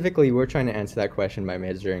 And specifically, we're trying to answer that question by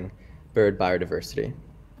measuring bird biodiversity.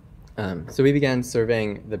 So we began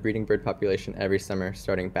surveying the breeding bird population every summer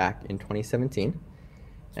starting back in 2017.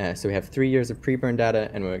 So we have 3 years of pre-burn data,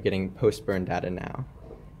 and we're getting post-burn data now.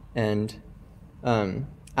 And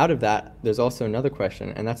Out of that, there's also another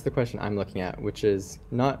question, and that's the question I'm looking at, which is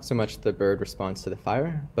not so much the bird response to the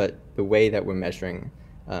fire, but the way that we're measuring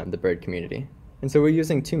the bird community. And so we're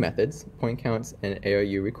using two methods, point counts and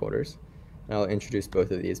ARU recorders. I'll introduce both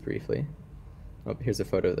of these briefly. Oh, here's a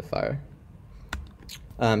photo of the fire.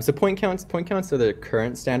 So point counts are the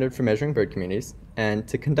current standard for measuring bird communities. And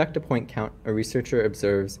to conduct a point count, a researcher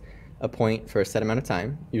observes a point for a set amount of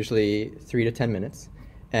time, usually 3 to 10 minutes,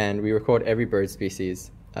 and we record every bird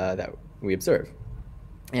species that we observe.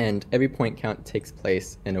 And every point count takes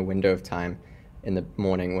place in a window of time in the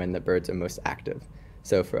morning when the birds are most active.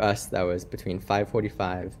 So for us, that was between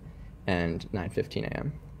 5:45 and 9:15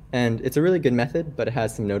 a.m. And it's a really good method, but it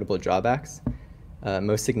has some notable drawbacks.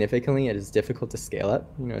 Most significantly, it is difficult to scale up.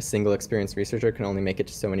 A single experienced researcher can only make it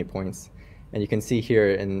to so many points. And you can see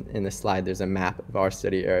here in the slide, there's a map of our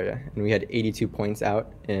study area. And we had 82 points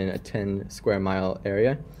out in a 10 square mile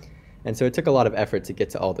area. And so it took a lot of effort to get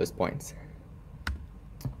to all those points.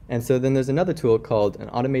 And so then there's another tool called an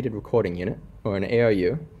automated recording unit, or an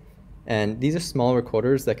ARU. And these are small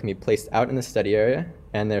recorders that can be placed out in the study area,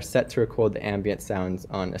 and they're set to record the ambient sounds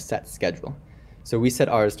on a set schedule. So we set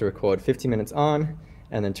ours to record 50 minutes on,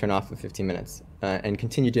 and then turn off for 15 minutes, and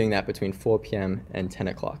continue doing that between 4 p.m. and 10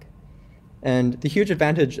 o'clock. And the huge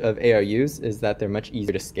advantage of ARUs is that they're much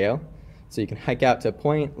easier to scale. So you can hike out to a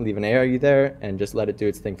point, leave an ARU there, and just let it do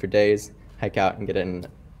its thing for days, hike out and get it in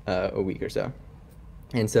a week or so.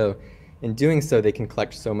 And so in doing so, they can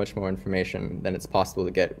collect so much more information than it's possible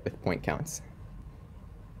to get with point counts.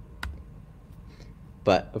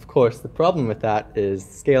 But of course, the problem with that is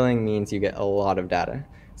scaling means you get a lot of data.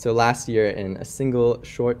 So last year, in a single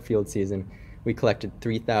short field season, we collected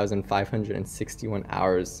 3,561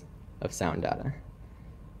 hours of sound data.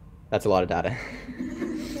 That's a lot of data.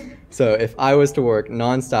 So if I was to work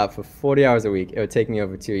nonstop for 40 hours a week, it would take me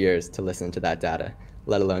over 2 years to listen to that data,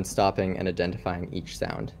 let alone stopping and identifying each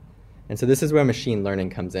sound. And so this is where machine learning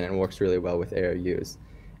comes in and works really well with ARUs.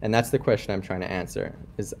 And that's the question I'm trying to answer,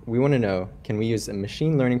 is we want to know, can we use a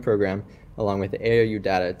machine learning program along with the ARU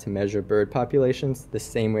data to measure bird populations the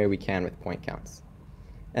same way we can with point counts?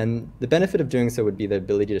 And the benefit of doing so would be the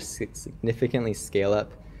ability to significantly scale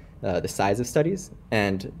up the size of studies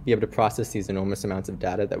and be able to process these enormous amounts of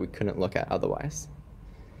data that we couldn't look at otherwise.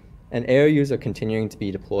 And ARUs are continuing to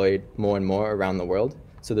be deployed more and more around the world.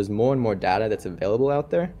 So there's more and more data that's available out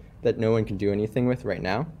there that no one can do anything with right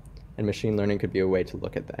now. And machine learning could be a way to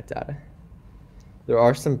look at that data. There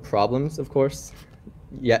are some problems, of course,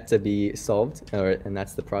 yet to be solved, and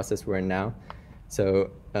that's the process we're in now.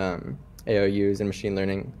 So ARUs and machine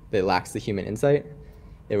learning, they lacks the human insight.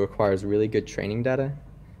 It requires really good training data.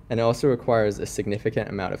 And it also requires a significant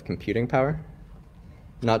amount of computing power,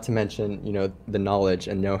 not to mention, the knowledge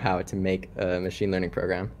and know-how to make a machine learning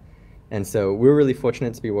program. And so we're really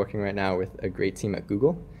fortunate to be working right now with a great team at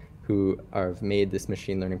Google who have made this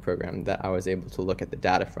machine learning program that I was able to look at the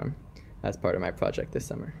data from as part of my project this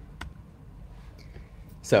summer.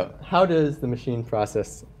 So how does the machine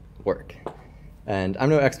process work? And I'm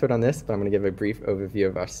no expert on this, but I'm going to give a brief overview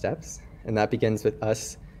of our steps. And that begins with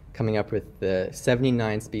us coming up with the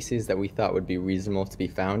 79 species that we thought would be reasonable to be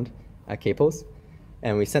found at Caples.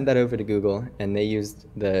 And we sent that over to Google, and they used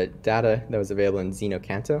the data that was available in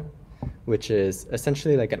Xenocanto, which is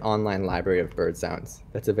essentially like an online library of bird sounds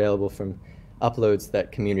that's available from uploads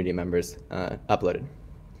that community members uploaded.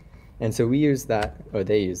 And so we used that, or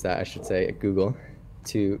they used that, I should say, at Google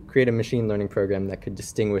to create a machine learning program that could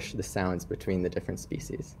distinguish the sounds between the different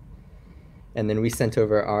species. And then we sent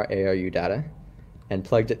over our ARU data and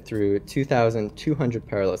plugged it through 2,200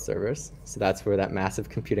 parallel servers. So that's where that massive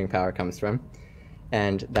computing power comes from.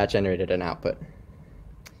 And that generated an output.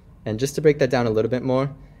 And just to break that down a little bit more,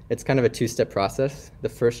 it's kind of a two-step process. The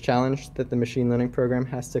first challenge that the machine learning program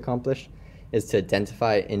has to accomplish is to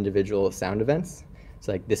identify individual sound events.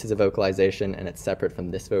 So like this is a vocalization and it's separate from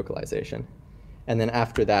this vocalization. And then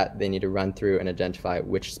after that, they need to run through and identify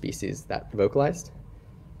which species that vocalized.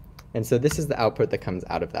 And so this is the output that comes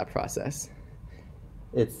out of that process.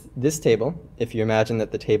 It's this table, if you imagine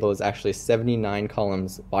that the table is actually 79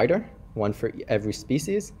 columns wider, one for every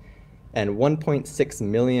species, and 1.6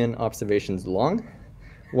 million observations long,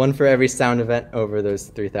 one for every sound event over those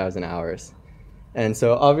 3,000 hours. And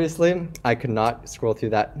so obviously, I could not scroll through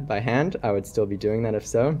that by hand. I would still be doing that if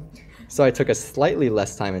so. So I took a slightly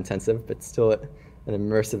less time intensive, but still an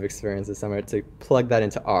immersive experience this summer to plug that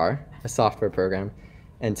into R, a software program,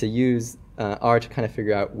 and to use R to kind of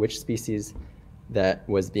figure out which species that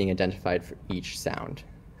was being identified for each sound.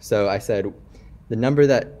 So I said the number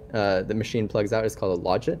that the machine plugs out is called a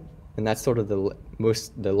logit, and that's sort of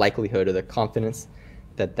the likelihood or the confidence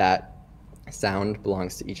that that sound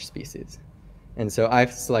belongs to each species. And so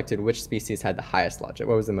I've selected which species had the highest logic,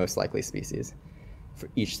 what was the most likely species for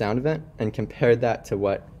each sound event, and compared that to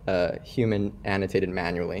what a human annotated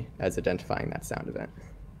manually as identifying that sound event.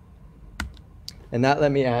 And that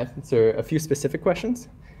let me answer a few specific questions,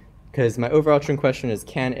 because my overarching question is,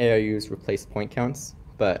 can ARUs replace point counts?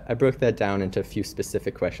 But I broke that down into a few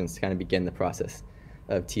specific questions to kind of begin the process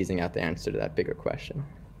of teasing out the answer to that bigger question.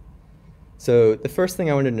 So the first thing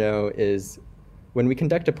I want to know is, when we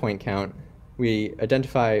conduct a point count, we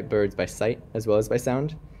identify birds by sight as well as by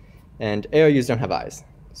sound, and ARUs don't have eyes.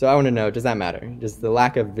 So I want to know, does that matter? Does the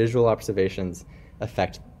lack of visual observations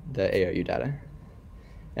affect the ARU data?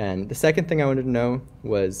 And the second thing I wanted to know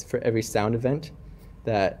was, for every sound event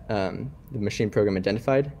that the machine program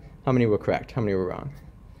identified, how many were correct, how many were wrong?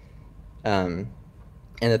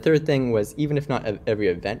 And the third thing was, even if not every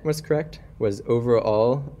event was correct, was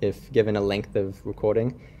overall, if given a length of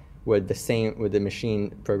recording, would the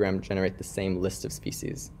machine program generate the same list of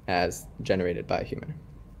species as generated by a human?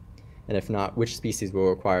 And if not, which species will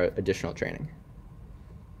require additional training?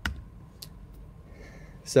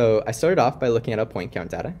 So I started off by looking at our point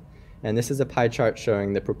count data, and this is a pie chart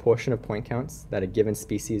showing the proportion of point counts that a given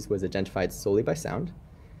species was identified solely by sound,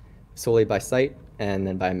 solely by sight, and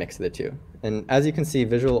then by a mix of the two. And as you can see,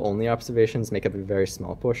 visual only observations make up a very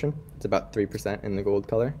small portion. It's about 3% in the gold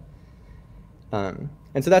color.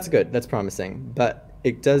 And so that's good, that's promising, but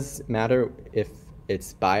it does matter if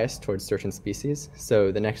it's biased towards certain species.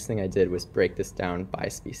 So the next thing I did was break this down by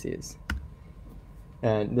species.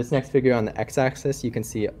 And this next figure on the x-axis, you can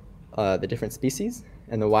see the different species,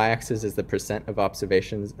 and the y-axis is the percent of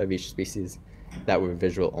observations of each species that were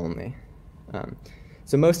visual only.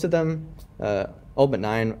 So most of them, all but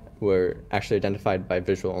 9, were actually identified by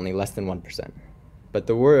visual only, less than 1%. But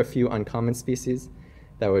there were a few uncommon species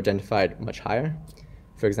that were identified much higher.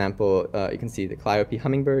 For example, you can see the Calliope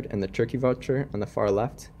hummingbird and the turkey vulture on the far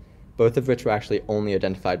left, both of which were actually only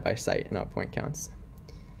identified by sight in our point counts.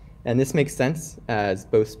 And this makes sense, as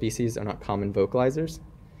both species are not common vocalizers.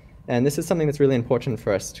 And this is something that's really important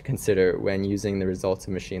for us to consider when using the results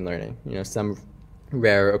of machine learning. You know, some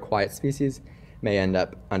rare or quiet species may end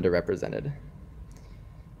up underrepresented.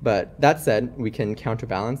 But that said, we can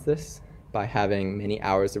counterbalance this by having many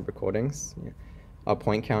hours of recordings. Our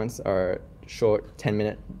point counts are short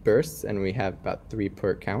 10-minute bursts, and we have about 3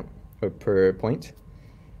 per count, or per point.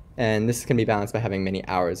 And this can be balanced by having many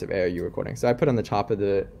hours of ARU recording. So I put on the top of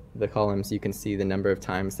the columns, you can see the number of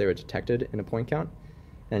times they were detected in a point count.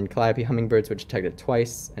 And Calliope hummingbirds were detected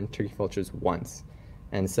twice, and turkey vultures once.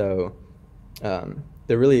 And so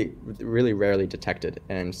they're really, really rarely detected.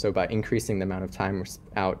 And so by increasing the amount of time we're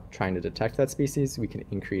out trying to detect that species, we can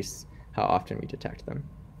increase how often we detect them.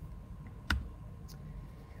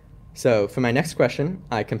 So for my next question,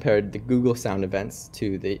 I compared the Google sound events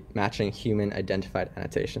to the matching human identified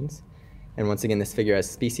annotations. And once again, this figure has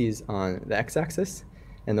species on the x-axis,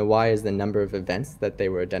 and the y is the number of events that they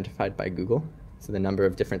were identified by Google. So the number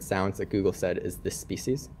of different sounds that Google said is this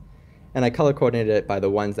species. And I color coordinated it by the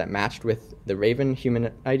ones that matched with the Raven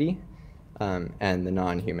human ID and the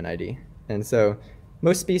non-human ID. And so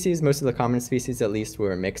most species, most of the common species at least,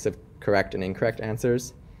 were a mix of correct and incorrect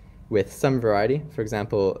answers with some variety. For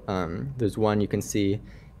example, there's one you can see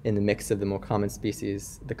in the mix of the more common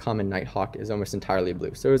species. The common nighthawk is almost entirely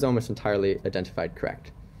blue, so it was almost entirely identified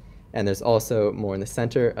correct. And there's also, more in the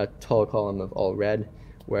center, a tall column of all red,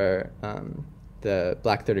 where the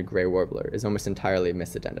black-throated gray warbler is almost entirely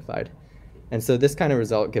misidentified. And so this kind of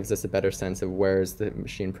result gives us a better sense of where is the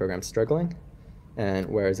machine program struggling and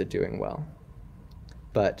where is it doing well.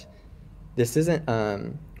 But this doesn't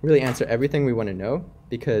really answer everything we want to know,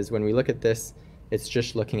 because when we look at this, it's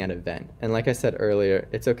just looking at event. And like I said earlier,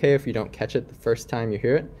 it's okay if you don't catch it the first time you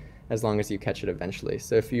hear it, as long as you catch it eventually.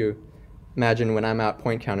 So if you imagine when I'm out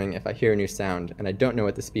point counting, if I hear a new sound and I don't know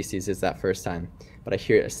what the species is that first time, but I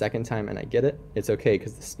hear it a second time and I get it, it's okay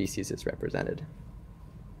because the species is represented.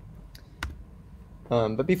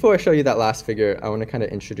 But before I show you that last figure, I want to kind of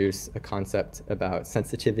introduce a concept about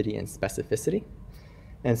sensitivity and specificity.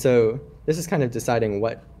 And so this is kind of deciding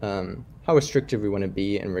what, how restrictive we want to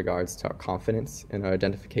be in regards to our confidence in our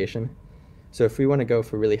identification. So if we want to go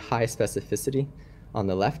for really high specificity on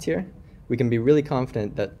the left here, we can be really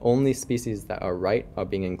confident that only species that are right are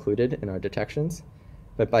being included in our detections.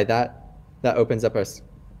 But by that opens up us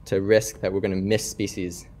to risk that we're going to miss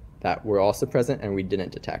species that were also present and we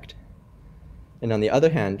didn't detect. And on the other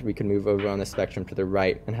hand, we can move over on the spectrum to the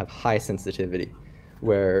right and have high sensitivity,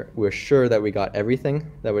 where we're sure that we got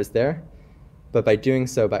everything that was there, but by doing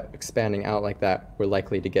so, by expanding out like that, we're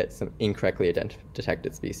likely to get some incorrectly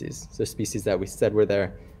detected species. So species that we said were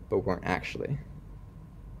there, but weren't actually.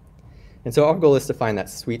 And so our goal is to find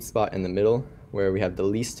that sweet spot in the middle where we have the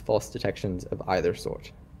least false detections of either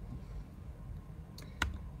sort.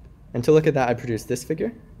 And to look at that, I produced this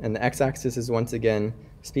figure, and the x-axis is once again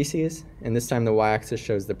species, and this time the y-axis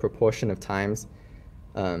shows the proportion of times,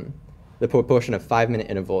 the proportion of 5-minute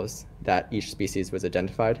intervals that each species was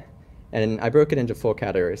identified. And I broke it into 4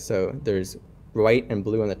 categories. So there's white and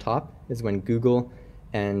blue on the top is when Google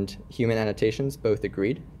and human annotations both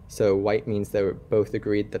agreed. So white means they were both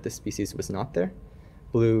agreed that the species was not there.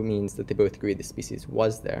 Blue means that they both agreed the species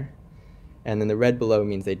was there. And then the red below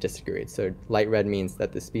means they disagreed. So light red means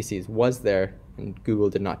that the species was there and Google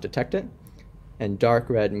did not detect it. And dark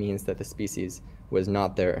red means that the species was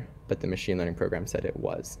not there, but the machine learning program said it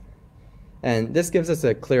was. And this gives us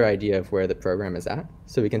a clear idea of where the program is at.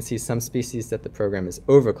 So we can see some species that the program is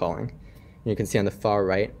overcalling. And you can see on the far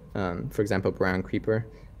right, for example, brown creeper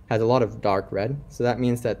has a lot of dark red. So that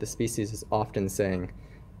means that the species is often saying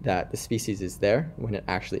that the species is there when it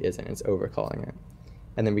actually isn't. It's overcalling it.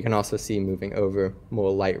 And then we can also see moving over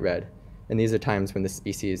more light red. And these are times when the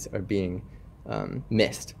species are being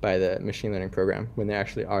missed by the machine learning program, when they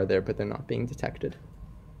actually are there, but they're not being detected.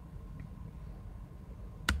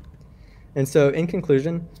 And so in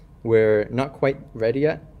conclusion, we're not quite ready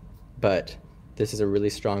yet, but this is a really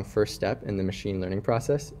strong first step in the machine learning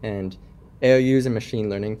process. And AOUs and machine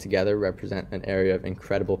learning together represent an area of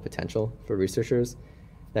incredible potential for researchers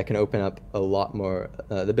that can open up a lot more,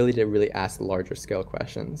 the ability to really ask larger scale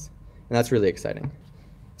questions. And that's really exciting.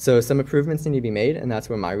 So some improvements need to be made, and that's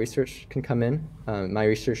where my research can come in. My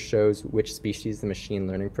research shows which species the machine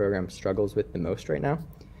learning program struggles with the most right now.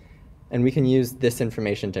 And we can use this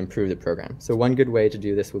information to improve the program. So one good way to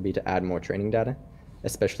do this will be to add more training data,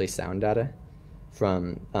 especially sound data,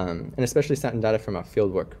 and especially sound data from our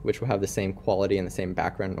fieldwork, which will have the same quality and the same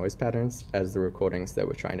background noise patterns as the recordings that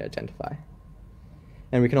we're trying to identify.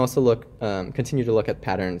 And we can also continue to look at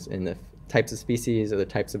patterns in the types of species or the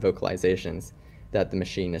types of vocalizations that the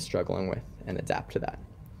machine is struggling with and adapt to that.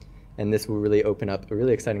 And this will really open up a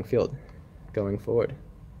really exciting field going forward.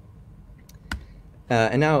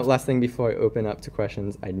 And now, last thing before I open up to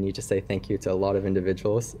questions, I need to say thank you to a lot of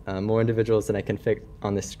individuals, more individuals than I can fit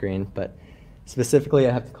on this screen, but specifically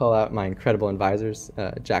I have to call out my incredible advisors,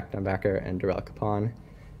 Jack Dunbacker and Laurel,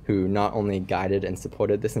 who not only guided and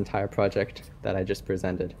supported this entire project that I just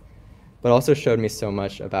presented, but also showed me so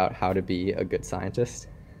much about how to be a good scientist.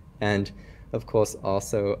 And of course,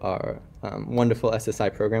 also our wonderful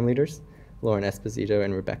SSI program leaders, Lauren Esposito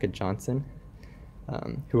and Rebecca Johnson,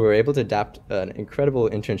 who were able to adapt an incredible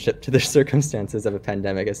internship to the circumstances of a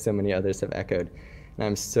pandemic, as so many others have echoed. And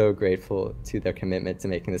I'm so grateful to their commitment to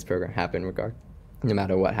making this program happen, no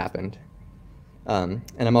matter what happened. And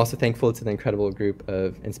I'm also thankful to the incredible group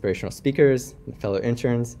of inspirational speakers and fellow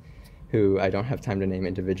interns, who I don't have time to name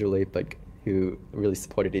individually, but who really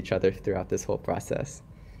supported each other throughout this whole process.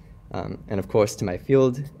 And of course, to my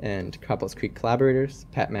field and Coppell's Creek collaborators,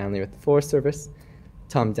 Pat Manley with the Forest Service,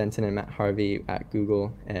 Tom Denton and Matt Harvey at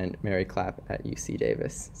Google, and Mary Clapp at UC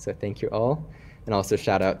Davis. So thank you all. And also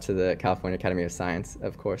shout out to the California Academy of Science,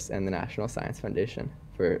 of course, and the National Science Foundation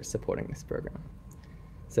for supporting this program.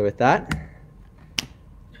 So with that,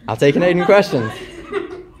 I'll take any questions.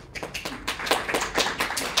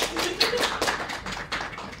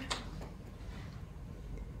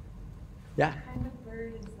 Yeah. What kind of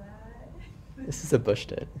bird is that? This is a bush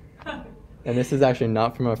tit. And this is actually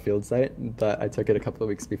not from our field site, but I took it a couple of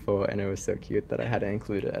weeks before, and it was so cute that I had to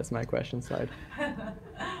include it as my question slide.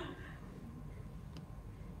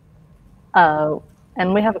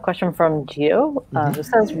 And we have a question from Gio, who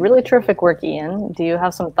says, really terrific work, Ian. Do you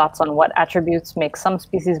have some thoughts on what attributes make some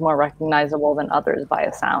species more recognizable than others by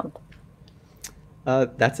a sound?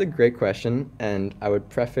 That's a great question, and I would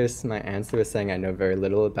preface my answer with saying I know very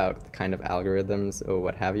little about the kind of algorithms or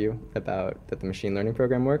what have you about that the machine learning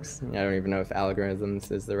program works. I don't even know if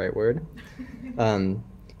algorithms is the right word.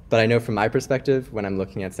 But I know from my perspective, when I'm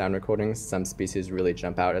looking at sound recordings, some species really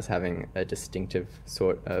jump out as having a distinctive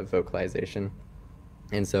sort of vocalization.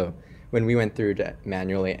 And so when we went through to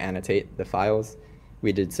manually annotate the files,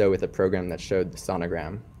 we did so with a program that showed the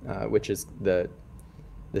sonogram, which is the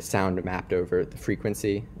sound mapped over the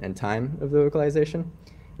frequency and time of the vocalization.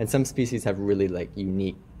 And some species have really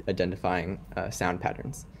unique identifying sound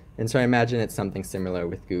patterns. And so I imagine it's something similar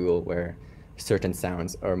with Google, where certain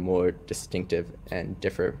sounds are more distinctive and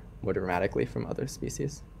differ more dramatically from other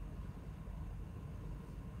species.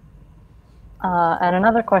 And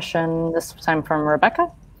another question, this time from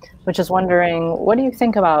Rebecca, which is wondering, what do you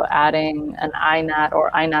think about adding an iNat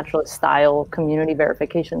or iNaturalist style community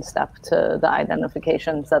verification step to the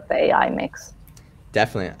identifications that the AI makes?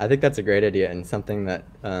 Definitely. I think that's a great idea and something that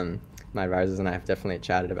my advisors and I have definitely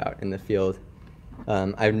chatted about in the field.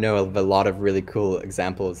 I know of a lot of really cool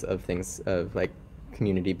examples of things of like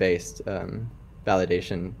community-based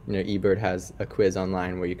validation. You know, eBird has a quiz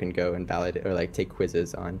online where you can go and validate or like take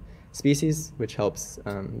quizzes on species, which helps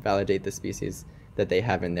validate the species that they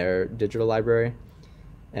have in their digital library.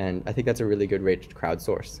 And I think that's a really good way to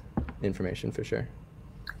crowdsource information for sure.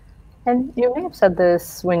 And you may have said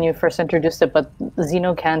this when you first introduced it, but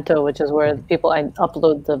Xenocanto, which is where people I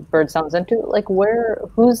upload the bird sounds into, like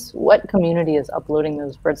what community is uploading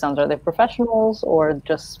those bird sounds? Are they professionals or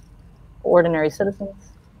just ordinary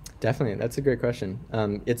citizens? Definitely, that's a great question.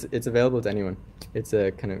 It's available to anyone. It's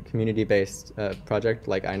a kind of community-based project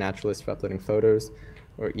like iNaturalist for uploading photos,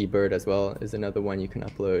 or eBird as well is another one you can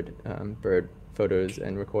upload bird photos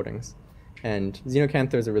and recordings. And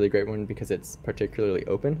Xenocanto is a really great one because it's particularly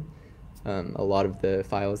open. A lot of the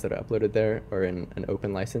files that are uploaded there are in an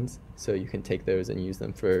open license, so you can take those and use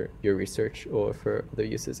them for your research or for other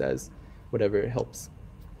uses as whatever helps.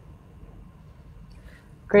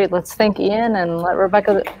 Great, let's thank Ian and let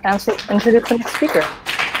Rebecca introduce the next speaker.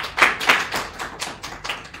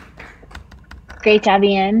 Great job,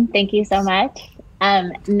 Ian. Thank you so much.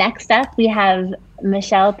 Next up, we have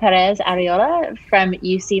Michelle Perez Ariola from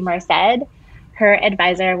UC Merced. Her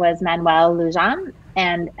advisor was Manuel Lujan,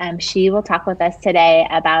 and she will talk with us today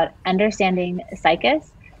about understanding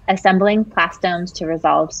cycas, assembling plastomes to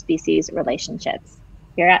resolve species relationships.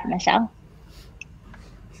 You're up, Michelle.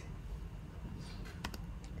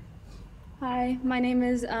 Hi, my name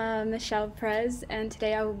is Michelle Perez, and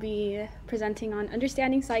today I will be presenting on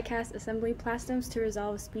understanding cycas, assembling plastomes to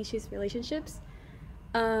resolve species relationships.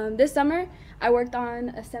 This summer, I worked on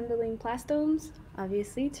assembling plastomes,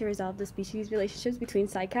 obviously, to resolve the species relationships between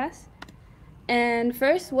cycas. And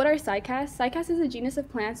first, what are cycas? Cycas is a genus of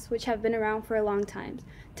plants which have been around for a long time,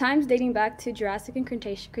 times dating back to Jurassic and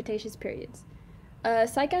Cretaceous periods.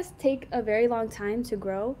 Cycas take a very long time to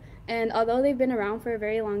grow, and although they've been around for a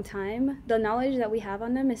very long time, the knowledge that we have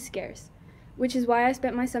on them is scarce, which is why I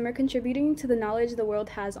spent my summer contributing to the knowledge the world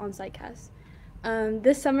has on cycas.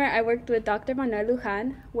 This summer, I worked with Dr. Manuel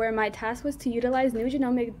Lujan, where my task was to utilize new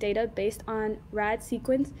genomic data based on RAD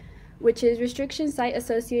sequence, which is restriction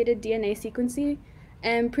site-associated DNA sequencing,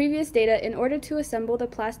 and previous data in order to assemble the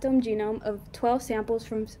plastome genome of 12 samples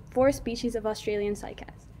from 4 species of Australian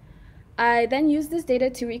cycas. I then used this data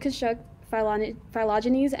to reconstruct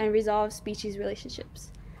phylogenies and resolve species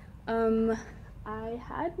relationships. I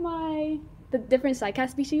had the different cycas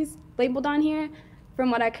species labeled on here. From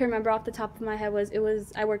what I can remember off the top of my head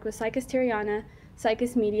I worked with Cycas tyriana,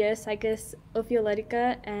 Cycas media, Cycas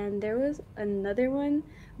ophioletica, and there was another one,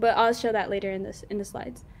 but I'll show that later in the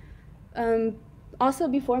slides. Also,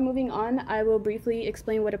 before moving on, I will briefly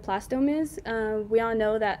explain what a plastome is. We all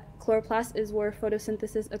know that chloroplast is where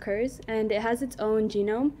photosynthesis occurs, and it has its own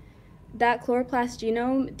genome. That chloroplast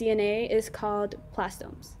genome, DNA, is called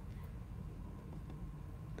plastomes.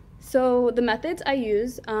 So the methods I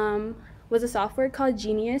use was a software called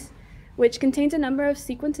Genius, which contains a number of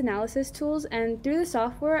sequence analysis tools, and through the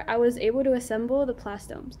software, I was able to assemble the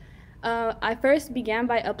plastomes. I first began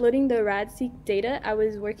by uploading the RAD-seq data I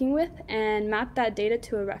was working with and mapped that data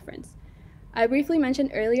to a reference. I briefly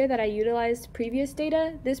mentioned earlier that I utilized previous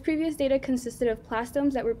data. This previous data consisted of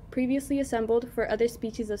plastomes that were previously assembled for other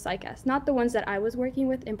species of cycas, not the ones that I was working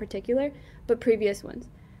with in particular, but previous ones.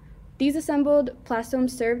 These assembled plastomes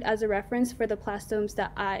served as a reference for the plastomes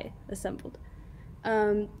that I assembled.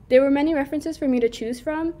 There were many references for me to choose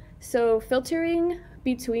from, so filtering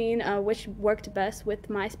between which worked best with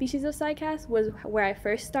my species of cycas was where I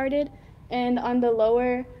first started. And on the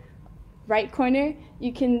lower right corner,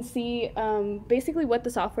 you can see basically what the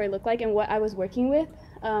software looked like and what I was working with.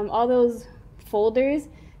 All those folders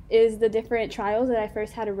is the different trials that I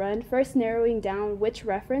first had to run, first narrowing down which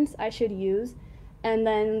reference I should use, and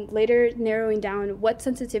then later narrowing down what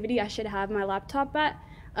sensitivity I should have my laptop at,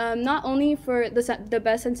 not only for the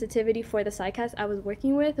best sensitivity for the cycas I was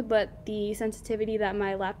working with, but the sensitivity that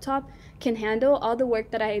my laptop can handle. All the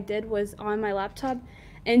work that I did was on my laptop.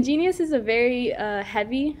 And Genius is a very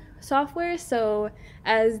heavy software, so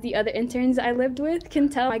as the other interns I lived with can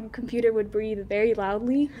tell, my computer would breathe very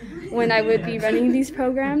loudly when I would be running these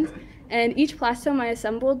programs. And each plastome I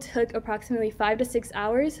assembled took approximately 5 to 6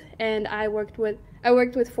 hours, and I worked with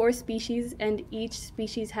 4 species, and each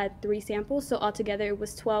species had 3 samples, so altogether it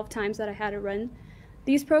was 12 times that I had to run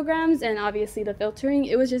these programs, and obviously the filtering,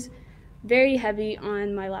 it was just very heavy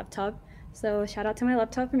on my laptop. So shout out to my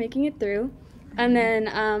laptop for making it through. And then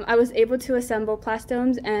I was able to assemble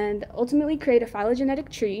plastomes and ultimately create a phylogenetic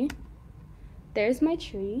tree. There's my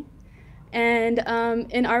tree. And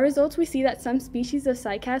in our results, we see that some species of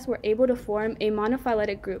cycads were able to form a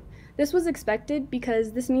monophyletic group. This was expected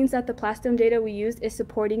because this means that the plastome data we used is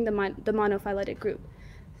supporting the monophyletic group.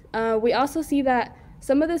 We also see that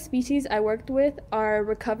some of the species I worked with are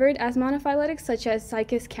recovered as monophyletic, such as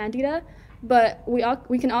Cycas candida, but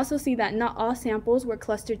we can also see that not all samples were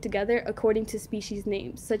clustered together according to species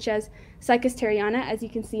names, such as Cycas terriana, as you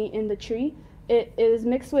can see in the tree. It is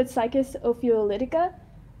mixed with Cycas ophiolytica,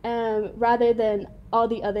 rather than all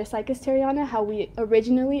the other Cycas terriana, how we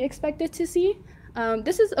originally expected to see.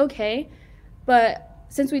 This is okay, but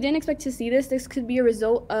since we didn't expect to see this could be a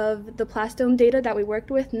result of the plastome data that we worked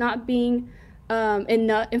with not being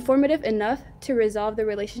informative enough to resolve the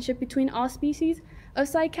relationship between all species of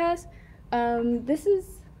cycads.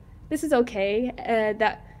 This is okay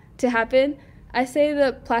that to happen. I say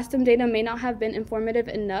the plastome data may not have been informative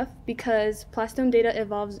enough because plastome data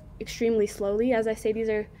evolves extremely slowly. As I say, these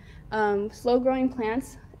are slow-growing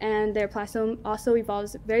plants, and their plastome also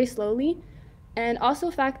evolves very slowly. And also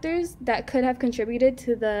factors that could have contributed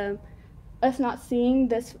to us not seeing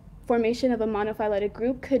this formation of a monophyletic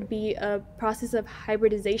group could be a process of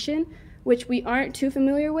hybridization, which we aren't too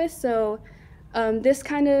familiar with. So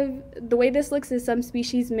the way this looks is some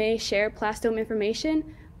species may share plastome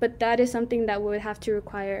information, but that is something that would have to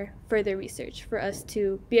require further research for us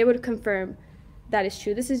to be able to confirm that is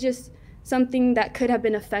true. This is just something that could have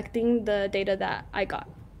been affecting the data that I got.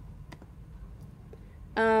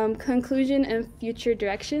 Conclusion and future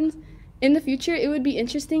directions. In the future, it would be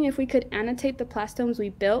interesting if we could annotate the plastomes we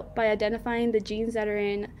built by identifying the genes that are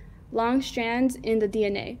in long strands in the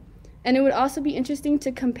DNA. And it would also be interesting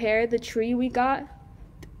to compare the tree we got,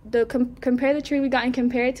 compare it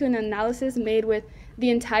to an analysis made with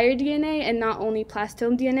the entire DNA and not only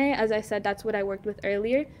plastome DNA. As I said, that's what I worked with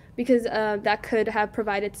earlier, because that could have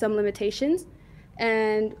provided some limitations.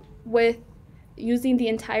 And with using the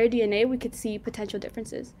entire DNA, we could see potential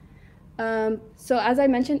differences. So as I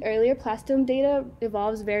mentioned earlier, plastome data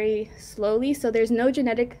evolves very slowly, so there's no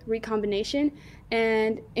genetic recombination,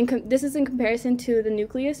 and this is in comparison to the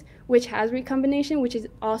nucleus, which has recombination, which is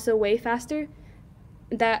also way faster.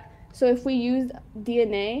 So if we use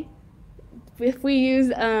DNA, if we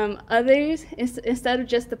use others instead of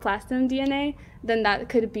just the plastome DNA, then that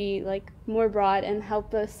could be like more broad and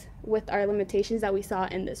help us with our limitations that we saw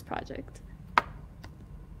in this project.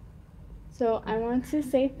 So I want to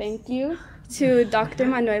say thank you to Dr.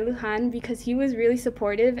 Manuel Lujan because he was really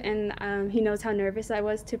supportive, and he knows how nervous I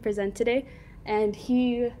was to present today. And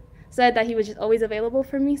he said that he was just always available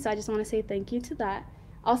for me, so I just want to say thank you to that.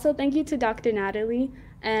 Also, thank you to Dr. Natalie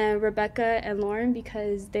and Rebecca and Lauren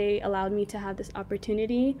because they allowed me to have this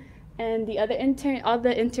opportunity. And the other all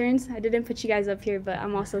the interns, I didn't put you guys up here, but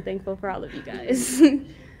I'm also thankful for all of you guys.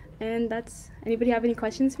 And anybody have any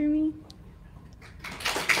questions for me?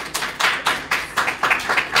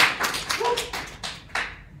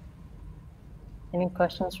 Any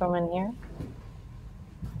questions from in here?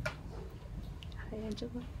 Hi,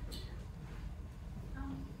 Angela.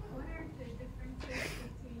 What are the differences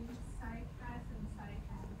between cycads and cycads?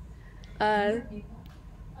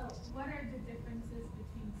 What are the differences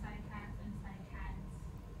between cycads and cycads?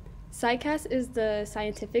 Cycas is the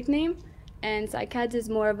scientific name, and cycads is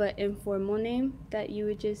more of an informal name that you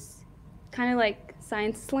would just kind of like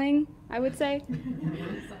science slang, I would say.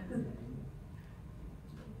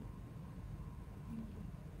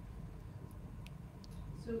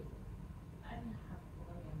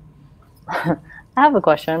 I have a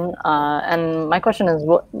question, and my question is,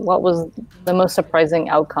 what was the most surprising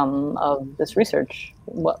outcome of this research?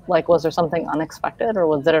 Was there something unexpected,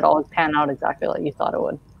 or did it all pan out exactly like you thought it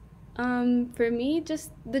would? For me,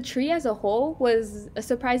 just the tree as a whole was a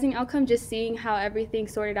surprising outcome, just seeing how everything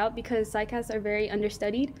sorted out, because cycads are very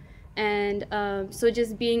understudied, and so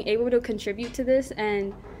just being able to contribute to this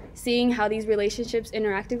and seeing how these relationships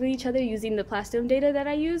interacted with each other using the plastome data that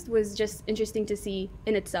I used was just interesting to see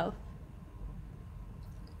in itself.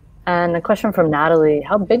 And a question from Natalie,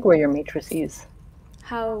 how big were your matrices?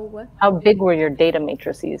 How big were your data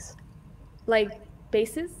matrices? Like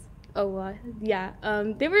bases? Oh, yeah.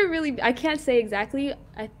 They were really, I can't say exactly,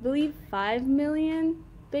 I believe 5 million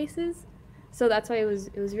bases. So that's why it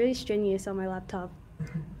was really strenuous on my laptop.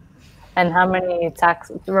 And how many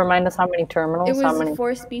remind us how many terminals? It was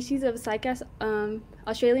 4 species of cycas,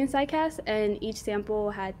 Australian cycas, and each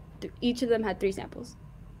of them had 3 samples.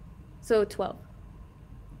 So 12.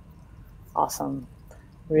 Awesome.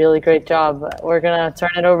 Really great job. We're going to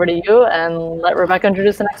turn it over to you and let Rebecca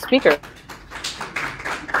introduce the next speaker.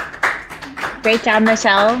 Great job,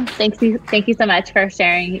 Michelle. Thank you so much for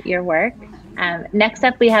sharing your work. Next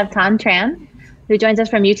up, we have Tan Tran, who joins us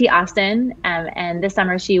from UT Austin. And this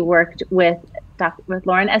summer she worked with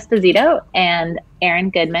Lauren Esposito and Aaron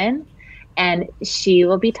Goodman. And she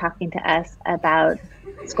will be talking to us about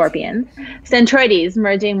scorpions, centroides,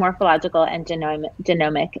 merging morphological and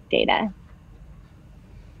genomic data.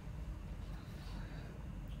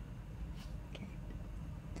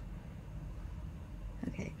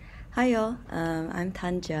 Hi y'all, I'm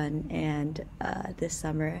Tanjan, and this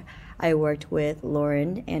summer I worked with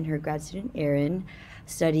Lauren and her grad student Aaron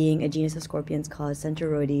studying a genus of scorpions called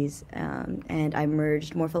Centroides, and I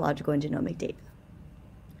merged morphological and genomic data.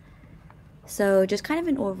 So just kind of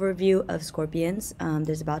an overview of scorpions.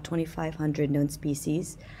 There's about 2,500 known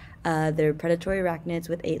species. They're predatory arachnids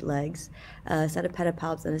with 8 legs, a set of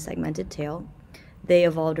pedipalps, and a segmented tail. They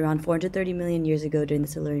evolved around 430 million years ago during the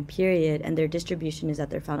Silurian period, and their distribution is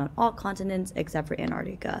that they're found on all continents except for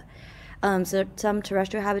Antarctica. So some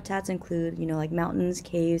terrestrial habitats include, like mountains,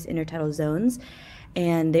 caves, intertidal zones,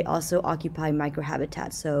 and they also occupy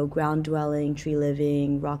microhabitats, so ground dwelling, tree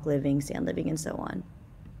living, rock living, sand living, and so on.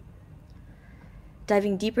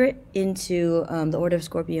 Diving deeper into the order of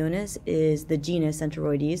Scorpiones is the genus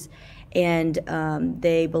Centroides, and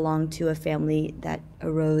they belong to a family that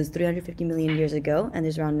arose 350 million years ago, and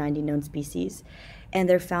there's around 90 known species. And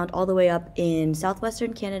they're found all the way up in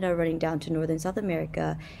southwestern Canada, running down to northern South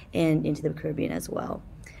America and into the Caribbean as well.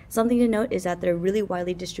 Something to note is that they're really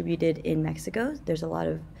widely distributed in Mexico. There's a lot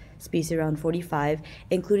of species, around 45,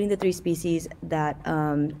 including the 3 species that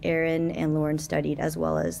Aaron and Lauren studied, as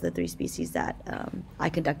well as the 3 species that I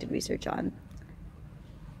conducted research on.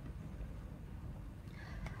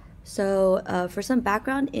 So for some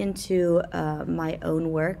background into my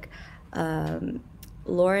own work,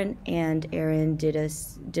 Lauren and Aaron did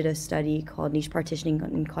a study called niche partitioning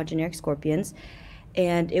in congeneric scorpions,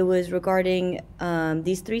 and it was regarding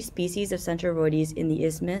these 3 species of Centroides in the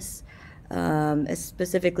isthmus,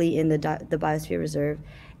 specifically in the Biosphere Reserve.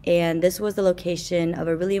 And this was the location of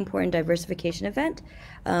a really important diversification event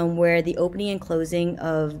where the opening and closing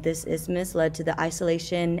of this isthmus led to the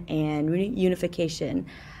isolation and reunification,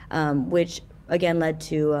 which again led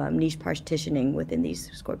to niche partitioning within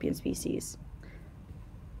these scorpion species.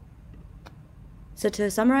 So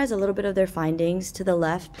to summarize a little bit of their findings, to the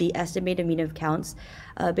left, the estimated mean of counts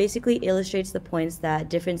basically illustrates the points that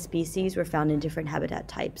different species were found in different habitat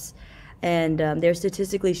types. And they're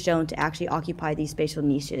statistically shown to actually occupy these spatial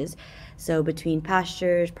niches, so between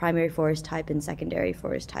pastures, primary forest type, and secondary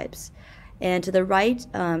forest types. And to the right,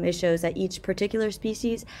 it shows that each particular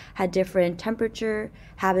species had different temperature,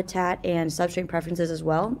 habitat, and substrate preferences as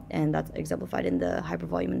well, and that's exemplified in the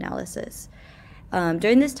hypervolume analysis.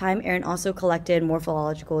 During this time, Aaron also collected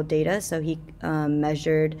morphological data, so he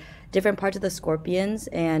measured different parts of the scorpions,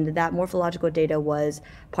 and that morphological data was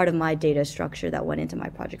part of my data structure that went into my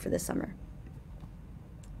project for this summer.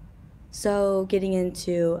 So getting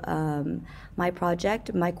into my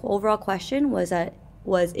project, my overall question was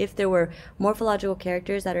if there were morphological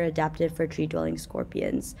characters that are adapted for tree-dwelling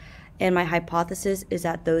scorpions. And my hypothesis is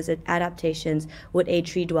that those adaptations would aid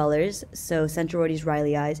tree dwellers, so Centroides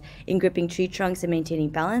rilei, in gripping tree trunks and maintaining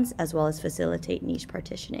balance, as well as facilitate niche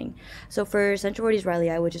partitioning. So for Centroides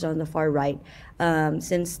rilei, which is on the far right,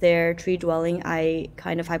 since they're tree dwelling, I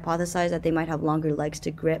kind of hypothesized that they might have longer legs to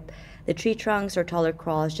grip the tree trunks or taller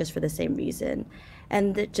crawls just for the same reason.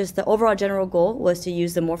 And just the overall general goal was to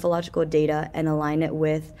use the morphological data and align it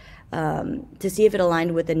with to see if it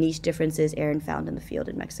aligned with the niche differences Aaron found in the field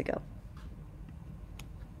in Mexico.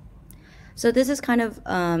 So this is kind of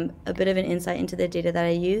a bit of an insight into the data that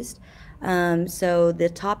I used. So the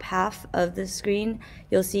top half of the screen,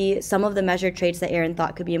 you'll see some of the measured traits that Aaron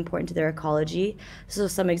thought could be important to their ecology. So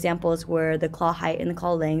some examples were the claw height and the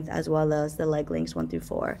claw length, as well as the leg lengths 1 through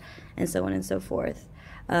 4, and so on and so forth.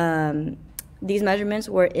 These measurements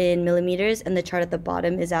were in millimeters, and the chart at the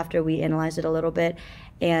bottom is after we analyzed it a little bit.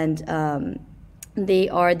 And they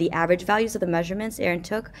are the average values of the measurements Aaron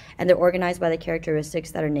took, and they're organized by the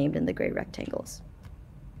characteristics that are named in the gray rectangles.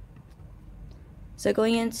 So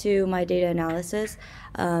going into my data analysis,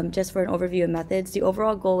 just for an overview of methods, the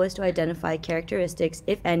overall goal was to identify characteristics,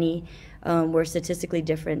 if any, were statistically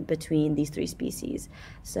different between these 3 species.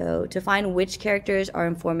 So to find which characters are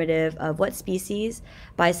informative of what species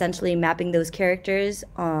by essentially mapping those characters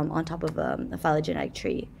on top of a phylogenetic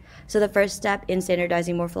tree. So the first step in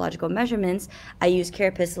standardizing morphological measurements, I use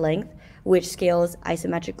carapace length, which scales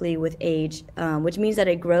isometrically with age, which means that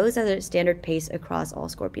it grows at a standard pace across all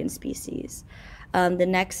scorpion species. The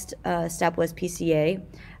next step was PCA,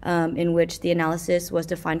 in which the analysis was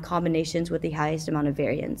to find combinations with the highest amount of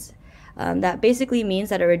variance. That basically means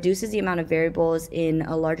that it reduces the amount of variables in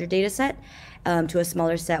a larger data set to a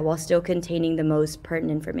smaller set while still containing the most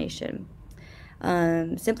pertinent information.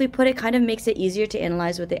 Simply put, it kind of makes it easier to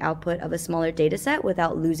analyze with the output of a smaller data set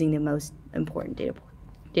without losing the most important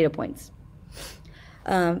data points.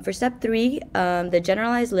 For step 3, the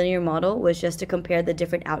generalized linear model was just to compare the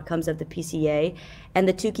different outcomes of the PCA, and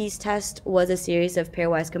the 2 keys test was a series of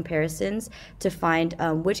pairwise comparisons to find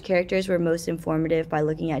which characters were most informative by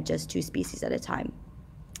looking at just 2 species at a time.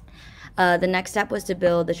 The next step was to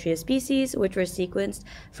build the tree of species, which were sequenced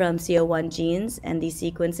from CO1 genes, and these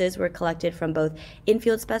sequences were collected from both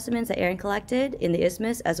in-field specimens that Aaron collected in the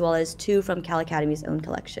isthmus, as well as 2 from Cal Academy's own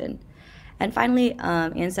collection. And finally,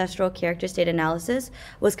 ancestral character state analysis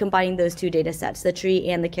was combining those 2 data sets, the tree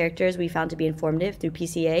and the characters we found to be informative through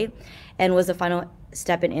PCA, and was the final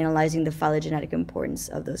step in analyzing the phylogenetic importance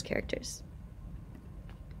of those characters.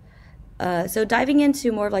 So diving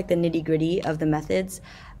into more of like the nitty-gritty of the methods,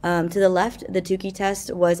 to the left, the 2 key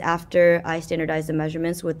test was after I standardized the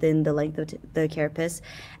measurements within the length of the carapace,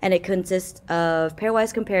 and it consists of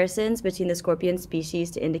pairwise comparisons between the scorpion species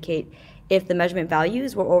to indicate if the measurement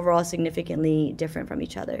values were overall significantly different from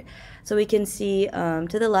each other. So we can see to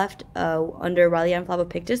the left, under Riley and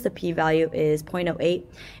Flavopictus, the p-value is 0.08,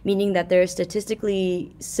 meaning that they're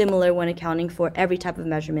statistically similar when accounting for every type of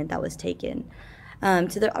measurement that was taken.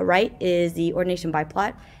 To the right is the ordination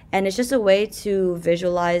biplot, and it's just a way to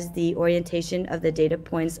visualize the orientation of the data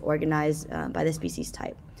points organized by the species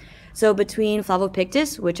type. So between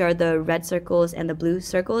Flavopictus, which are the red circles, and the blue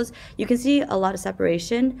circles, you can see a lot of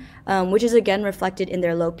separation, which is again reflected in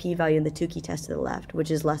their low p-value in the 2 key test to the left,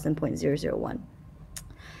 which is less than 0.001.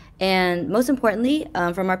 And most importantly,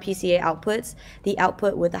 from our PCA outputs, the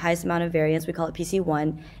output with the highest amount of variance, we call it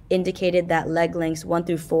PC1, indicated that leg lengths 1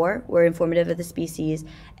 through 4 were informative of the species,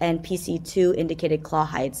 and PC2 indicated claw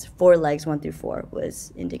heights. 4 legs 1 through 4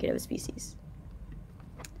 was indicative of species.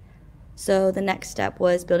 So the next step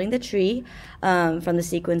was building the tree from the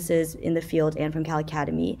sequences in the field and from Cal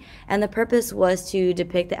Academy. And the purpose was to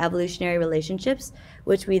depict the evolutionary relationships,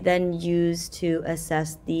 which we then used to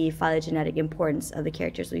assess the phylogenetic importance of the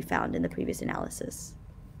characters we found in the previous analysis.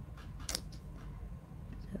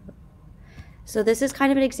 So this is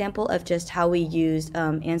kind of an example of just how we used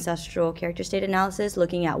ancestral character state analysis,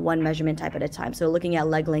 looking at one measurement type at a time. So looking at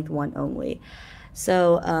leg length 1 only.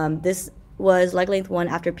 So this was leg length 1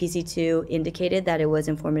 after PC2 indicated that it was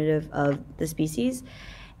informative of the species.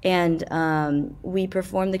 And we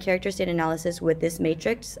performed the character state analysis with this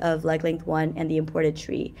matrix of leg length 1 and the imported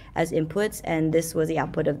tree as inputs, and this was the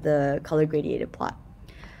output of the color gradiated plot.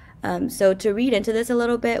 So to read into this a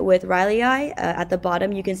little bit, with Riley at the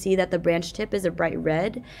bottom, you can see that the branch tip is a bright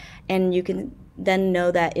red, and you can then know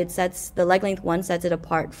that it sets, the leg length 1 sets it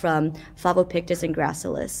apart from Flavopictus and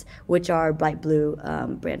Gracilis, which are bright blue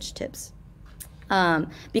branch tips.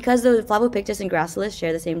 Because the Flavopictus and Gracilis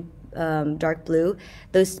share the same dark blue,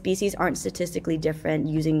 those species aren't statistically different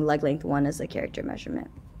using leg length 1 as a character measurement.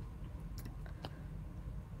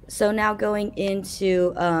 So now going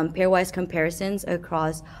into pairwise comparisons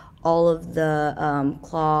across all of the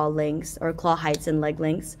claw lengths or claw heights and leg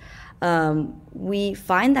lengths, we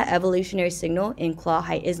find that evolutionary signal in claw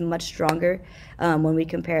height is much stronger when we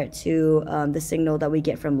compare it to the signal that we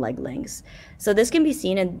get from leg lengths. So this can be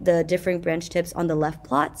seen in the different branch tips on the left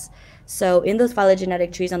plots. So in those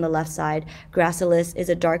phylogenetic trees on the left side, Gracilis is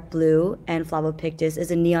a dark blue and Flavopictus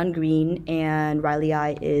is a neon green, and Riley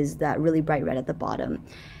is that really bright red at the bottom.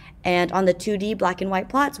 And on the 2D black and white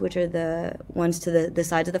plots, which are the ones to the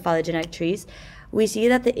sides of the phylogenetic trees, we see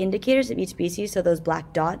that the indicators of each species, so those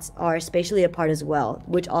black dots, are spatially apart as well,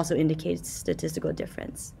 which also indicates statistical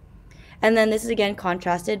difference. And then this is again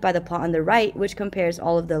contrasted by the plot on the right, which compares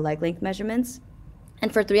all of the leg length measurements.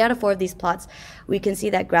 And for 3 out of 4 of these plots, we can see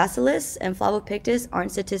that Gracilis and Flavopictus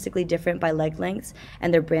aren't statistically different by leg lengths,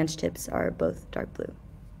 and their branch tips are both dark blue.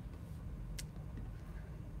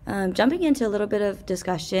 Jumping into a little bit of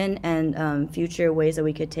discussion and future ways that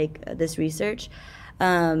we could take this research.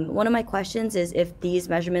 One of my questions is if these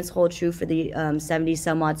measurements hold true for the 70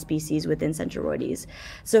 some odd species within Centroroides.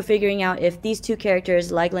 So figuring out if these 2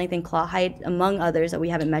 characters, leg length and claw height, among others that we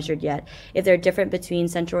haven't measured yet, if they're different between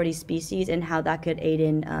Centroroides species and how that could aid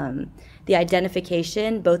in the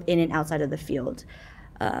identification both in and outside of the field.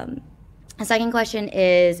 The second question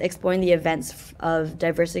is exploring the events of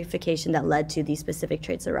diversification that led to these specific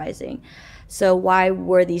traits arising. So why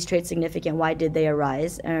were these traits significant? Why did they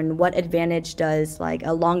arise? And what advantage does like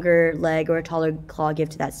a longer leg or a taller claw give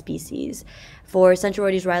to that species? For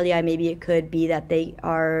Centroroides riley, maybe it could be that they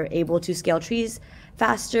are able to scale trees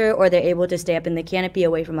faster, or they're able to stay up in the canopy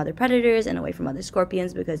away from other predators and away from other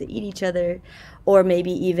scorpions because they eat each other, or maybe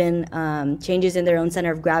even changes in their own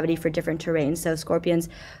center of gravity for different terrains. So scorpions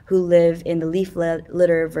who live in the leaf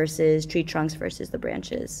litter versus tree trunks versus the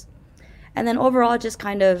branches. And then overall, just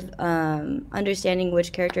kind of understanding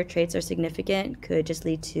which character traits are significant could just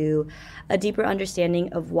lead to a deeper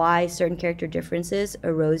understanding of why certain character differences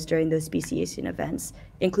arose during those speciation events,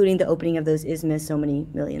 including the opening of those isthmus so many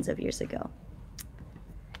millions of years ago.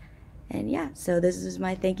 And yeah, so this is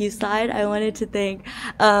my thank you slide. I wanted to thank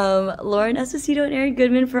Lauren Esposito and Aaron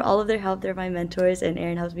Goodman for all of their help. They're my mentors, and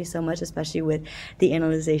Aaron helps me so much, especially with the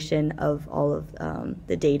analyzation of all of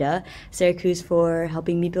the data. Sarah Cruz for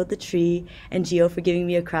helping me build the tree, and Gio for giving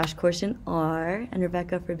me a crash course in R, and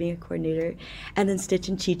Rebecca for being a coordinator, and then Stitch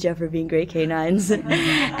and Chicha for being great canines.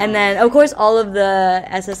 And then, of course, all of the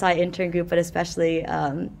SSI intern group, but especially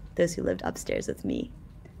those who lived upstairs with me.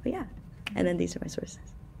 But yeah, and then these are my sources.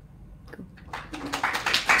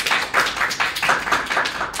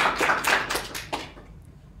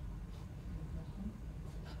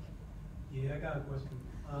 Yeah, I got a question.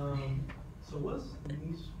 So what's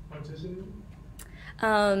niche partitioning?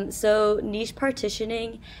 So niche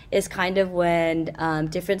partitioning is kind of when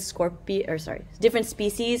different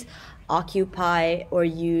species occupy or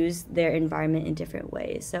use their environment in different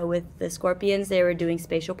ways. So with the scorpions, they were doing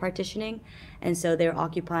spatial partitioning, and so they're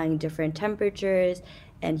occupying different temperatures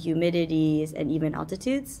and humidities and even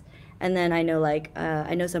altitudes. And then I know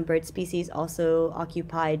I know some bird species also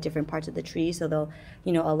occupy different parts of the tree, so they'll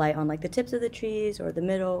alight on like the tips of the trees or the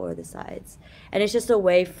middle or the sides. And it's just a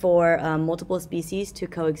way for multiple species to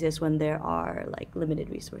coexist when there are like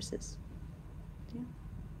limited resources. Yeah.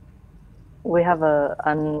 We have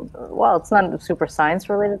well, it's not a super science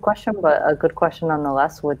related question, but a good question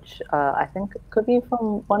nonetheless, which I think could be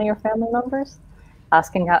from one of your family members,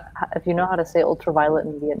 asking if you know how to say ultraviolet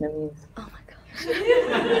in Vietnamese. Oh my gosh.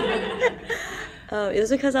 It was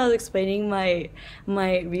because I was explaining my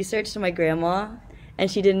research to my grandma, and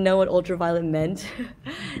she didn't know what ultraviolet meant.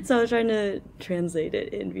 So I was trying to translate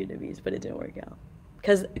it in Vietnamese, but it didn't work out.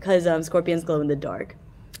 Because scorpions glow in the dark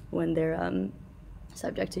when they're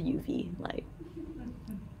subject to UV light.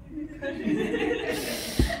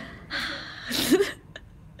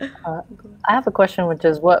 I have a question, which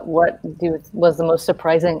is what was the most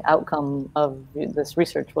surprising outcome of this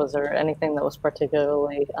research? Was there anything that was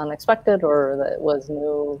particularly unexpected or that was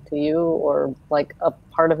new to you, or like a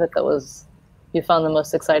part of it that you found the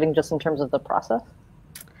most exciting just in terms of the process?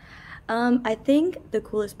 I think the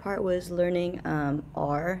coolest part was learning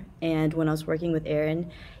R, and when I was working with Aaron,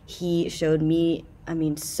 he showed me,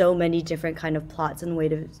 so many different kind of plots and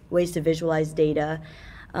ways to visualize data.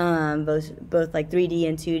 Both like 3D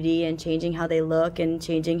and 2D, and changing how they look and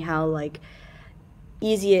changing how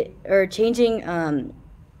changing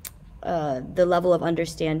the level of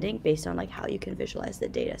understanding based on like how you can visualize the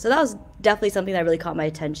data. So that was definitely something that really caught my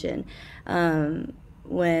attention.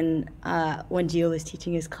 When Gio was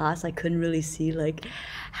teaching his class, I couldn't really see like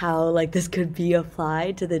how like this could be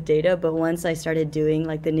applied to the data, but once I started doing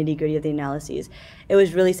like the nitty-gritty of the analyses, it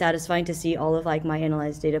was really satisfying to see all of like my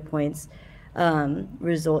analyzed data points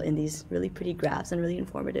result in these really pretty graphs and really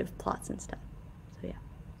informative plots and stuff. So yeah.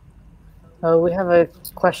 We have a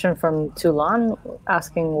question from Toulon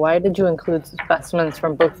asking, why did you include specimens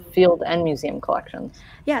from both field and museum collections?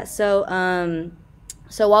 Yeah, so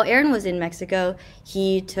while Aaron was in Mexico,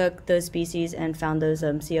 he took those species and found those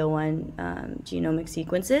CO1 genomic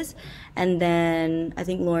sequences. And then I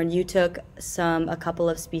think, Lauren, you took a couple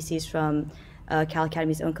of species from Cal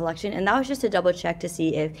Academy's own collection, and that was just to double check to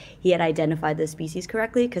see if he had identified the species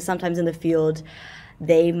correctly, because sometimes in the field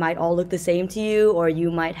they might all look the same to you, or you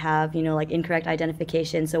might have like incorrect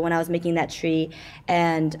identification. So when I was making that tree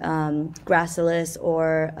and Gracilis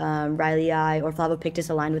or Rileyi or Flavopictus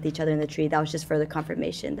aligned with each other in the tree, that was just further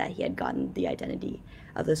confirmation that he had gotten the identity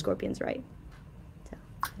of those scorpions right. So.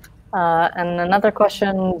 And another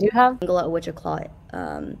question, do you have? Angle at which a claw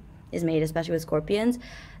is made, especially with scorpions.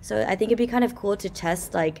 So I think it'd be kind of cool to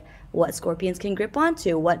test like what scorpions can grip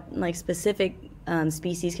onto, what like specific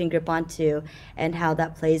species can grip onto, and how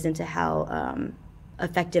that plays into how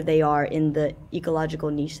effective they are in the ecological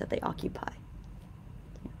niche that they occupy.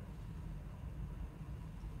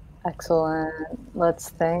 Excellent. Let's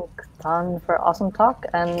thank Don for awesome talk,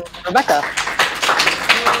 and Rebecca.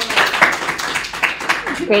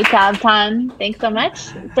 Great job, Ton. Thanks so much.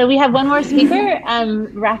 So we have one more speaker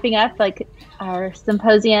wrapping up like our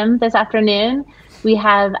symposium this afternoon. We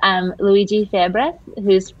have Luigi Febres,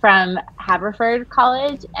 who's from Haverford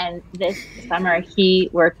College, and this summer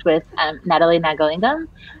he worked with Natalie Nagalingam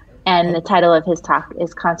And the title of his talk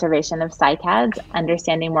is Conservation of Cycads,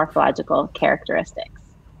 Understanding Morphological Characteristics.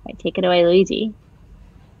 All right, take it away, Luigi.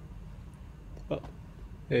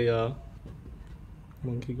 Hey, y'all.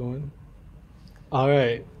 I'm gonna keep going. All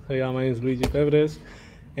right. Hey, y'all. My name is Luigi Feveres,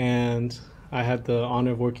 and I had the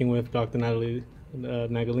honor of working with Dr. Natalie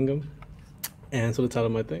Nagalingam. And so the title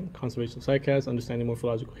of my thing, Conservation of Cycads, Understanding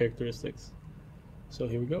Morphological Characteristics. So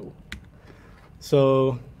here we go.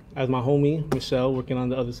 So as my homie, Michelle, working on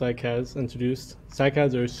the other cycads, introduced,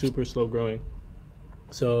 cycads are super slow growing.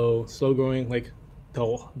 So slow growing, like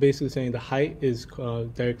basically saying the height is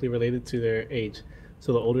directly related to their age.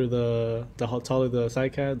 So the older the taller the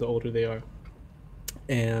cycad, the older they are.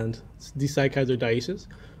 And these cycads are dioecious,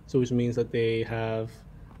 so which means that they have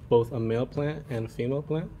both a male plant and a female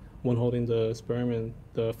plant, one holding the sperm and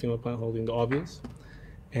the female plant holding the ovules.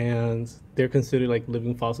 And they're considered like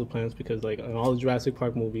living fossil plants because like in all the Jurassic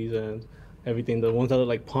Park movies and everything, the ones that look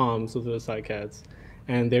like palms, those are the cycads.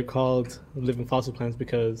 And they're called living fossil plants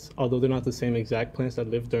because although they're not the same exact plants that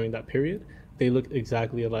lived during that period, they look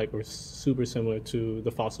exactly alike or super similar to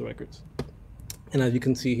the fossil records. And as you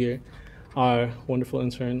can see here, our wonderful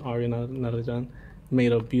intern, Arya Natarajan,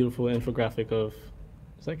 made a beautiful infographic of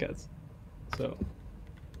cycads.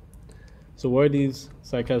 So where are these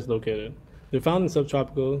cycads located? They're found in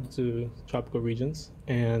subtropical to tropical regions,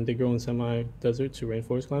 and they grow in semi-desert to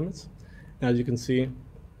rainforest climates. And as you can see,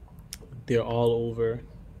 they're all over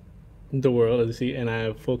the world, as you see, and I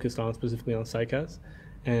have focused on specifically on cycads.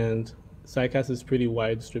 And cycads is pretty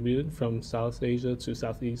wide distributed from South Asia to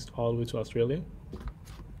Southeast all the way to Australia.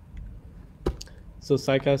 So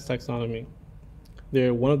cycads taxonomy.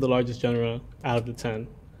 They're one of the largest genera out of the 10,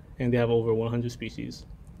 and they have over 100 species.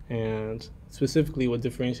 And specifically what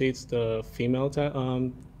differentiates the female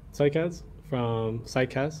cycads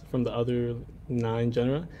from the other 9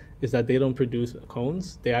 genera is that they don't produce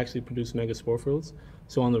cones, they actually produce megasporophylls.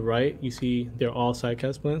 So on the right, you see they're all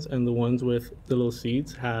cycad plants, and the ones with the little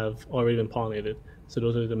seeds have already been pollinated. So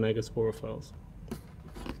those are the megasporophylls.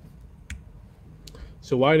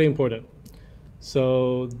 So why are they important?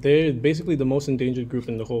 So they're basically the most endangered group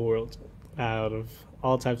in the whole world, out of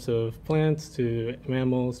all types of plants to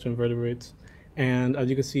mammals to invertebrates. And as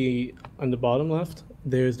you can see on the bottom left,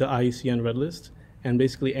 there's the IUCN Red List. And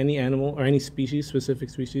basically any animal or any species, specific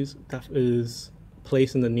species that is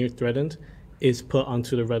placed in the near threatened is put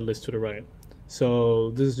onto the Red List to the right. So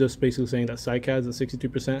this is just basically saying that cycads at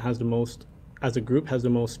 62% has the most, as a group, has the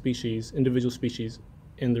most species, individual species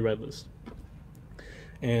in the Red List.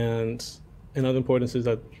 And another importance is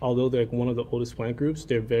that although they're one of the oldest plant groups,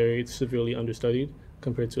 they're very severely understudied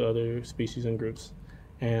compared to other species and groups.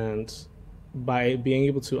 And by being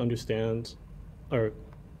able to understand, or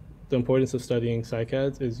the importance of studying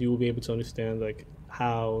cycads is you will be able to understand like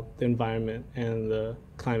how the environment and the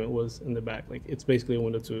climate was in the back. Like it's basically a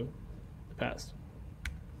window to the past.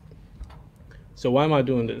 So why am I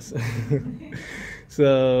doing this?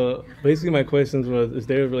 So basically my questions was, is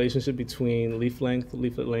there a relationship between leaf length,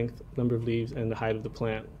 leaflet length, number of leaves, and the height of the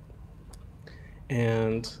plant?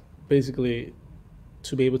 And basically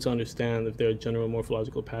to be able to understand if there are general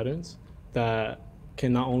morphological patterns that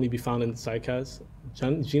can not only be found in the cycads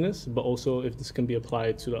genus, but also if this can be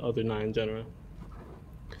applied to the other 9 genera.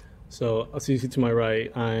 So as you see to my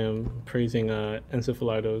right, I am praising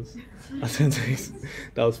Encephalitos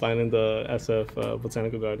that was found in the SF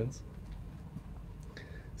Botanical Gardens.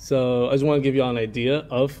 So I just want to give you all an idea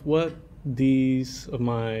of what the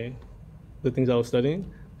things I was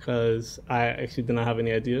studying, because I actually did not have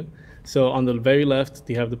any idea. So on the very left,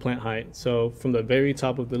 you have the plant height. So from the very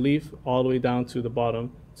top of the leaf all the way down to the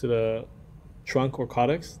bottom, to the trunk or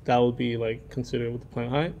caudex, that would be like considered with the plant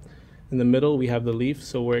height. In the middle, we have the leaf,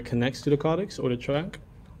 so where it connects to the caudex or the trunk,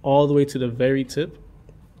 all the way to the very tip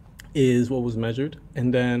is what was measured.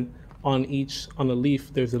 And then on the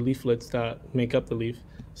leaf, there's the leaflets that make up the leaf.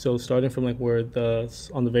 So starting from like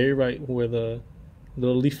on the very right, where the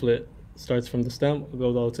little leaflet starts from the stem,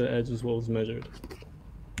 goes all to the edge is what was measured.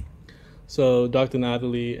 So Dr.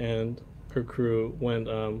 Natalie and her crew went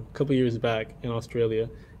a couple years back in Australia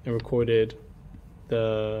and recorded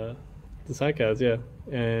the cycads, yeah,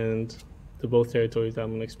 and to both territories that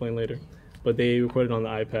I'm gonna explain later. But they recorded on the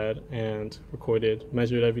iPad and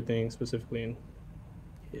measured everything specifically, and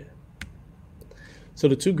yeah. So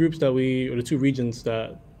the two regions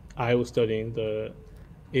that I was studying,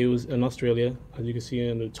 it was in Australia, as you can see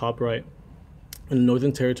in the top right. And the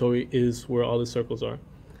Northern Territory is where all the circles are.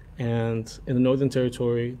 And in the Northern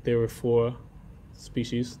Territory, there were 4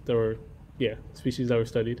 species that were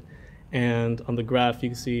studied. And on the graph, you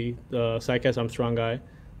can see the Cycas armstrongi.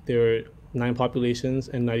 There were 9 populations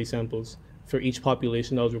and 90 samples. for each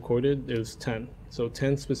population that was recorded, there was 10. So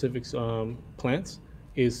 10 specific plants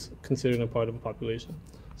is considered a part of a population.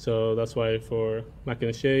 So that's why for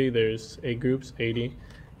Mackinaceae, there's 8 groups, 80,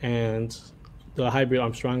 and the hybrid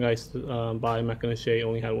Armstrongi by Mackinaceae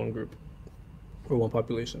only had 1 group or 1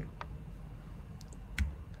 population.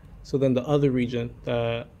 So then the other region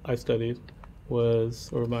that I studied was,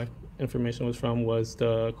 or my information was from, was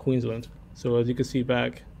the Queensland. So as you can see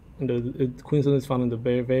back, Queensland is found in the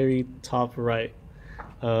very, very top right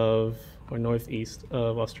of, or northeast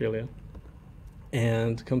of Australia.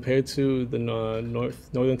 And compared to the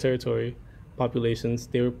Northern Territory populations,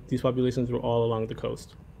 these populations were all along the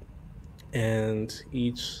coast. And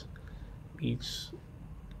each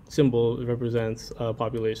symbol represents a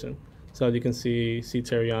population. So as you can see, C.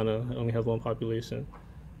 terriana only has 1 population,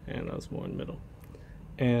 and that's more in the middle.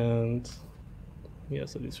 And yeah,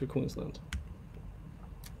 so these are Queensland.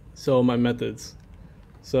 So my methods.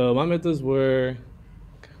 So my methods were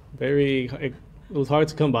it was hard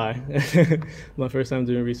to come by. My first time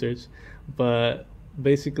doing research, but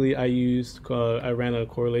basically I ran a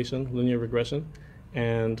correlation, linear regression,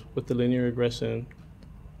 and with the linear regression,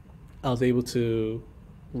 I was able to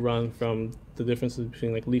run from the differences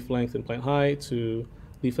between like leaf length and plant height to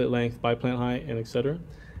leaflet length by plant height and etc.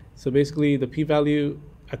 So basically the p-value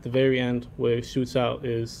at the very end where it shoots out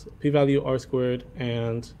is p-value, r-squared,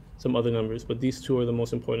 and some other numbers, but these 2 are the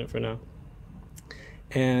most important for now.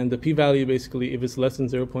 And the p-value basically, if it's less than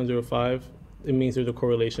 0.05, it means there's a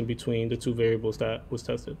correlation between the 2 variables that was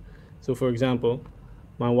tested. So for example,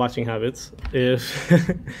 my watching habits,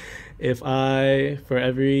 if I, for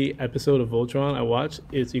every episode of Voltron I watch,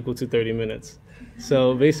 it's equal to 30 minutes.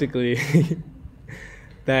 So basically,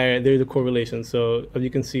 there's a correlation. So as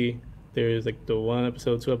you can see, there's like the 1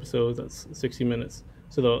 episode, 2 episodes, that's 60 minutes.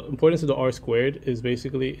 So the importance of the r-squared is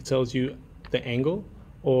basically, it tells you the angle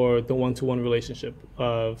or the 1-to-1 relationship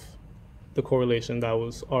of the correlation that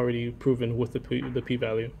was already proven with the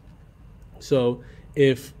p-value. So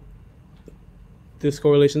if this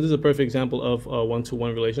correlation, this is a perfect example of a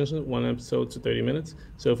 1-to-1 relationship, 1 episode to 30 minutes.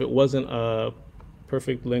 So if it wasn't a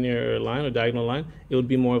perfect linear line or diagonal line, it would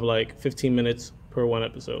be more of like 15 minutes per 1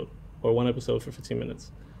 episode, or 1 episode for 15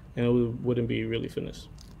 minutes. And it wouldn't be really finished.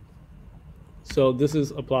 So this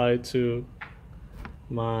is applied to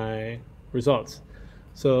my results.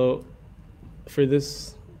 So for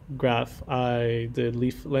this graph, I did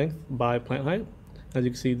leaf length by plant height. As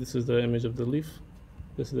you can see, this is the image of the leaf.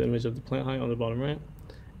 This is the image of the plant height on the bottom right.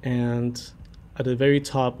 And at the very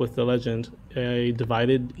top with the legend, I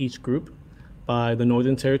divided each group by the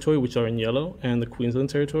Northern Territory, which are in yellow, and the Queensland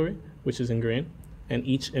Territory, which is in green. And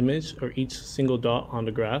each image or each single dot on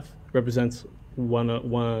the graph represents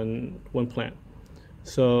one plant.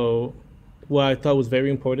 So what I thought was very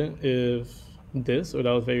important that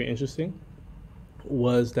was very interesting,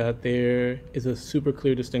 was that there is a super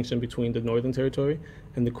clear distinction between the Northern Territory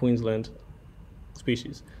and the Queensland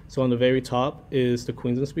species. So on the very top is the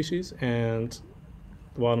Queensland species, and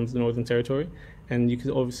the bottom is the Northern Territory. And you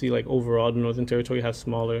can obviously, like, overall, the Northern Territory has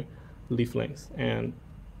smaller leaf length and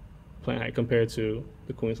plant height compared to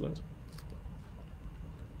the Queensland.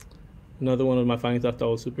 Another one of my findings I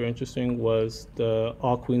thought was super interesting was the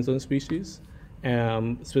all Queensland species,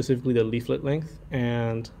 specifically the leaflet length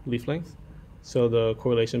and leaf length. So the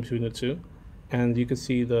correlation between the 2. And you can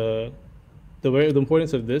see the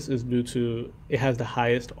importance of this is due to it has the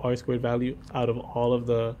highest r-squared value out of all of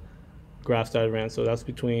the graphs that I ran. So that's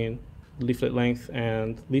between leaflet length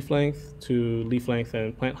and leaf length to leaf length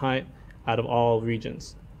and plant height out of all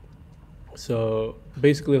regions. So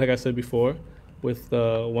basically, like I said before, with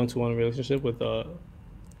the 1-to-1 relationship with the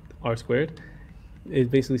r-squared, it's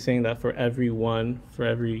basically saying that for every 1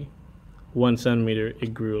 centimeter,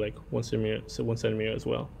 it grew like 1 centimeter as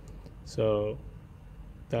well. So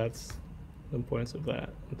that's the importance of that.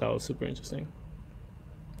 That was super interesting.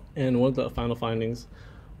 And one of the final findings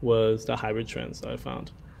was the hybrid trends that I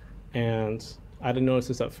found. And I didn't notice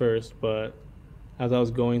this at first, but as I was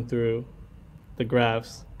going through the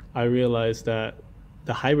graphs, I realized that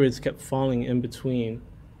the hybrids kept falling in between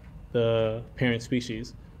the parent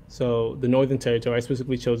species. So the Northern Territory, I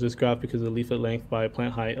specifically chose this graph because the leaflet length by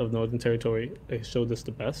plant height of Northern Territory, it showed this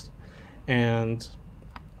the best. And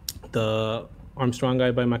the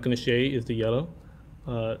Armstrongi by Mackinaceae is the yellow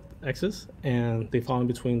axis, and they fall in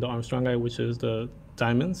between the Armstrongi, which is the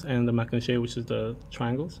diamonds, and the Mackinaceae, which is the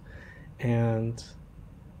triangles. And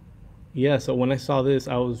yeah, so when I saw this,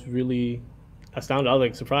 I was really astounded. I was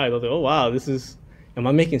like surprised. I was like, oh wow, this is, am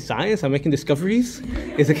I making science? I'm making discoveries?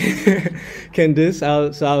 Is it, can this, so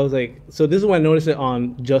I was like, so this is when I noticed it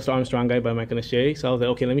on Just Armstrong Guide by Michael Nashe. So I was like,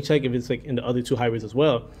 okay, let me check if it's like in the other two hybrids as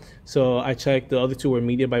well. So I checked, the other two were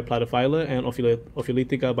Media by Platyphylla and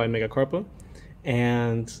Ophiolitica by Megacarpa.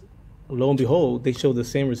 And lo and behold, they showed the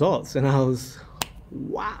same results. And I was,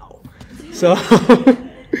 wow. So,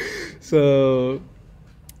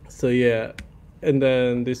 so yeah. And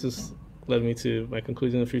then this is led me to my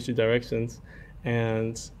conclusion of future directions.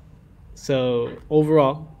 And so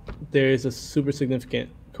overall, there is a super significant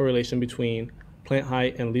correlation between plant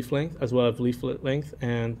height and leaf length, as well as leaf length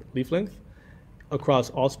and leaf length across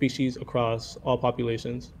all species, across all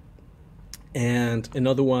populations. And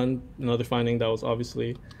another finding that was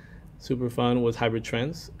obviously super fun was hybrid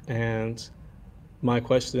trends. And my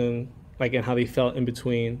question, like, and how they fell in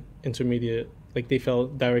between intermediate, like they fell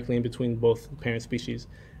directly in between both parent species.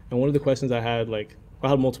 And one of the questions I had, like, I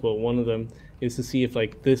had multiple. One of them is to see if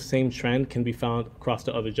like this same trend can be found across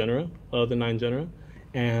the other genera, the 9 genera,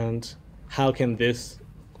 and how can this,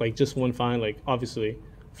 like just one find, like obviously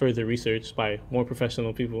further research by more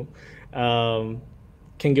professional people,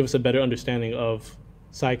 can give us a better understanding of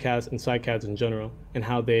cycads and cycads in general and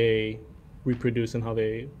how they reproduce and how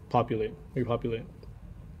they repopulate.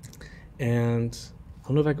 And I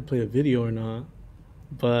don't know if I could play a video or not,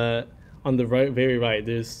 but on the very right,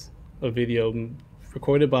 there's a video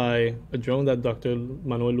recorded by a drone that Dr.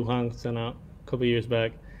 Manuel Luján sent out a couple of years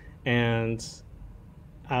back. And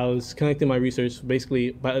I was connecting my research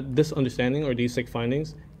basically by this understanding, or these 6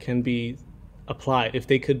 findings can be applied, if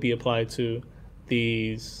they could be applied to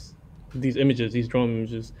these images, these drone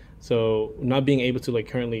images. So not being able to, like,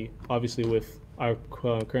 currently, obviously with our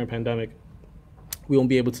current pandemic, we won't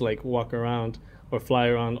be able to like walk around or fly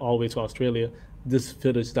around all the way to Australia. This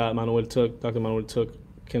footage that Dr. Manuel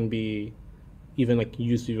took, can be even like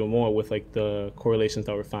used even more with like the correlations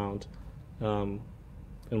that were found in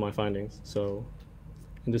my findings. So,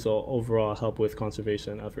 and this will overall help with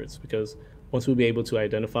conservation efforts, because once we'll be able to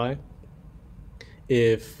identify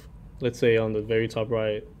if, let's say on the very top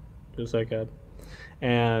right, just like that,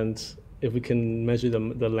 and if we can measure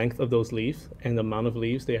the length of those leaves and the amount of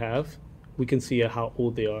leaves they have, we can see how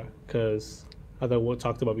old they are, because as I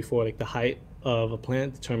talked about before, like the height of a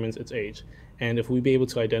plant determines its age. And if we be able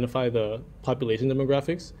to identify the population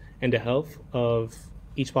demographics and the health of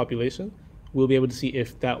each population, we'll be able to see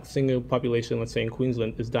if that single population, let's say in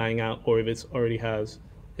Queensland, is dying out, or if it's already has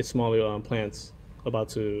its smaller plants about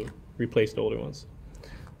to replace the older ones.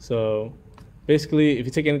 So basically, if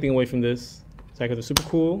you take anything away from this, cycads are super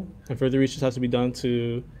cool, and further research has to be done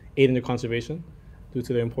to aid in their conservation due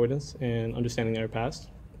to their importance and understanding our past.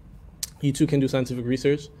 You too can do scientific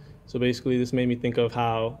research. So basically, this made me think of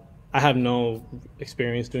how I have no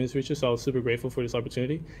experience doing this research, so I was super grateful for this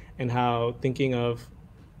opportunity, and how thinking of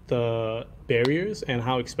the barriers and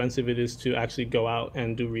how expensive it is to actually go out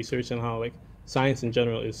and do research, and how like science in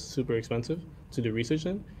general is super expensive to do research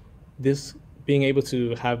in. This being able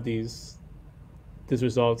to have these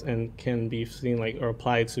results and can be seen like or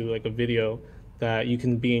applied to like a video that you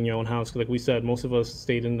can be in your own house. 'Cause like we said, most of us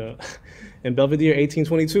stayed in Belvedere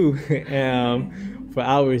 1822 for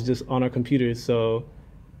hours just on our computers. So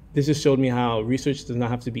this just showed me how research does not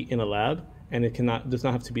have to be in a lab, and it does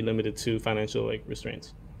not have to be limited to financial like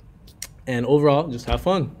restraints. And overall, just have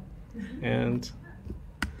fun. And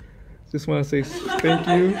just want to say thank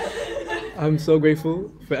you. I'm so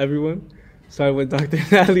grateful for everyone. Started with Dr.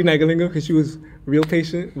 Natalie Nagalingo, because she was real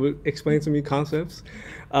patient with explaining to me concepts.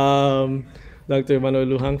 Dr. Manuel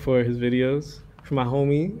Luján for his videos. For my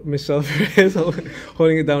homie, Michelle Perez,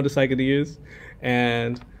 holding it down with the psychedeas.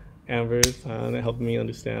 And Amber helping me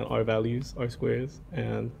understand R values, R squares.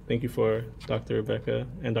 And thank you for Dr. Rebecca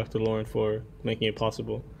and Dr. Lauren for making it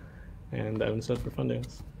possible. And Evan said for funding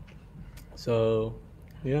us. So,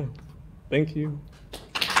 yeah, thank you.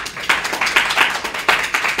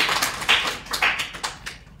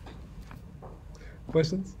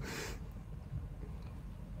 Questions?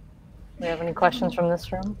 Do we have any questions from this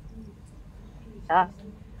room? Yeah.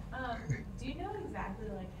 Do you know exactly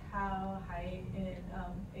like how height and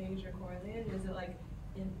age are correlated? Is it like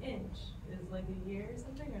an inch? Is it like a year or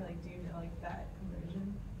something, or like do you know like that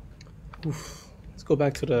conversion? Oof. Let's go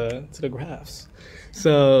back to the graphs.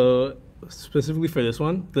 So specifically for this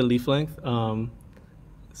one, the leaf length.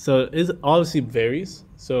 So it obviously varies.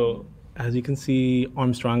 So as you can see,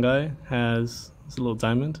 Armstrongi has this little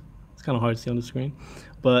diamond. It's kind of hard to see on the screen,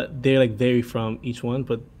 but they like vary from each one.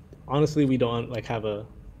 But honestly, we don't like have a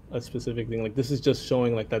specific thing. Like this is just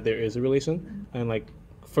showing like that there is a relation, and like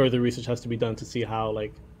further research has to be done to see how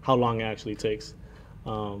long it actually takes.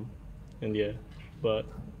 And yeah, but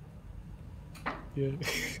Yeah.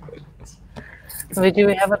 We do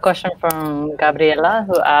have a question from Gabriela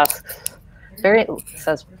who asks,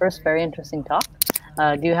 says, first, very interesting talk.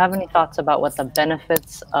 Do you have any thoughts about what the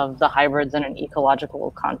benefits of the hybrids in an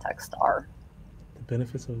ecological context are? The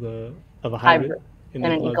benefits of a hybrid in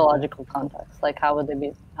an ecological context, like how would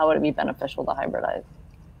it be beneficial to hybridize?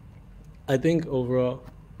 I think overall,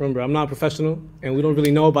 remember, I'm not a professional and we don't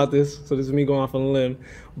really know about this, so this is me going off on a limb,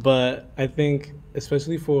 but I think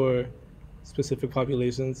especially for specific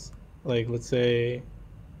populations, like let's say,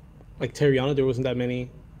 like Tariana, there wasn't that many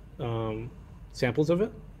samples of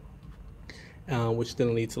it, which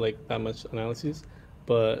didn't lead to like that much analyses.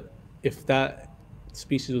 But if that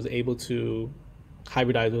species was able to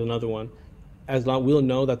hybridize with another one, as long we'll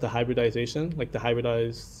know that the hybridization, like the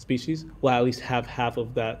hybridized species, will at least have half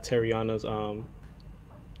of that Tariana's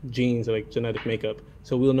genes, like genetic makeup.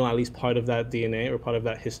 So we'll know at least part of that DNA or part of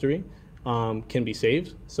that history can be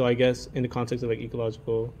saved. So I guess in the context of like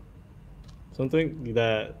ecological something,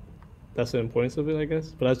 that's the importance of it, I guess.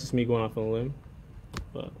 But that's just me going off on a limb.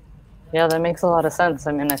 But yeah, that makes a lot of sense.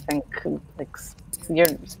 I mean, I think like your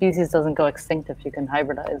species doesn't go extinct if you can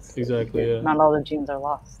hybridize. Exactly. Yeah. Not all the genes are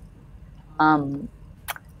lost.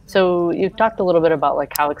 So you've talked a little bit about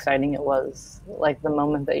like how exciting it was, like the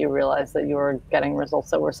moment that you realized that you were getting results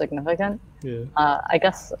that were significant. Yeah. I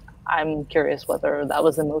guess I'm curious whether that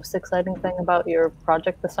was the most exciting thing about your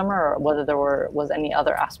project this summer, or whether there was any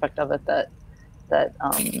other aspect of it that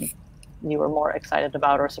you were more excited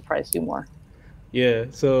about or surprised you more. Yeah,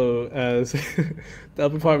 so as the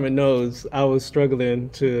upper department knows, I was struggling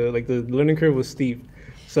to, like, the learning curve was steep.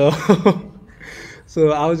 So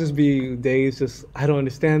so I would just be days just, I don't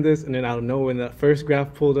understand this. And then out of nowhere, when that first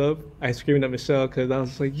graph pulled up, I screamed at Michelle because I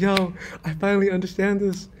was like, yo, I finally understand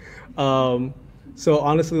this. So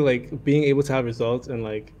honestly, like being able to have results and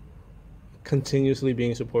like continuously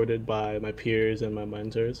being supported by my peers and my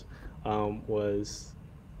mentors was,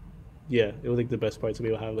 yeah, it was like the best part, to be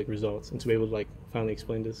able to have like results and to be able to like finally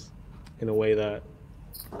explain this in a way that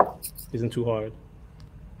isn't too hard,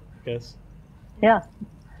 I guess. Yeah.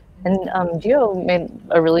 And Gio made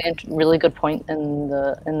a really good point in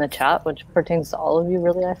the chat, which pertains to all of you,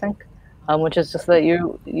 really, I think, which is just that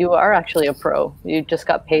you are actually a pro. You just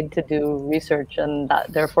got paid to do research, and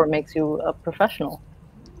that therefore makes you a professional.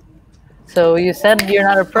 So you said you're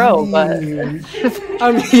not a pro, but I mean,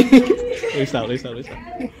 let me stop.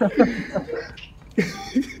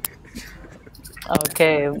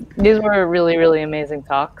 Okay, these were really, really amazing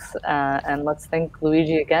talks, and let's thank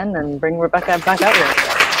Luigi again and bring Rebecca back out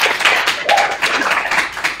here.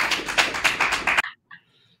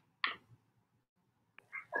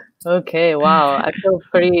 Okay, wow. I feel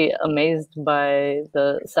pretty amazed by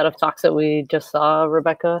the set of talks that we just saw,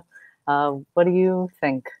 Rebecca. What do you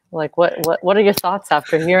think? Like, what are your thoughts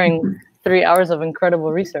after hearing 3 hours of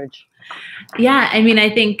incredible research? Yeah, I mean,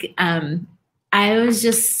 I think I was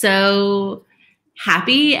just so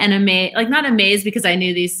happy and amazed, like not amazed because I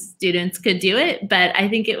knew these students could do it, but I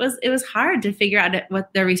think it was hard to figure out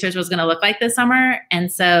what their research was going to look like this summer.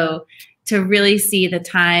 And so to really see the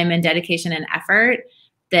time and dedication and effort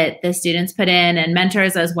that the students put in, and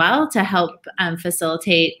mentors as well, to help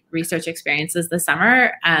facilitate research experiences this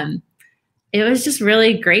summer, it was just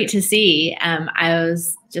really great to see. I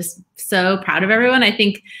was just so proud of everyone. I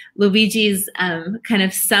think Luigi's kind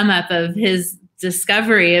of sum up of his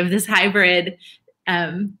discovery of this hybrid,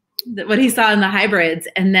 what he saw in the hybrids,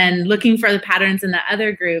 and then looking for the patterns in the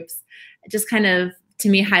other groups, just kind of, to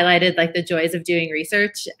me, highlighted like the joys of doing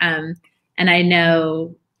research. And I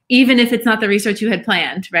know, even if it's not the research you had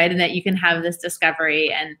planned, right, and that you can have this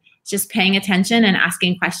discovery and just paying attention and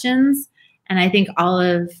asking questions. And I think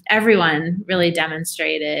everyone really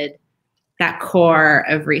demonstrated that core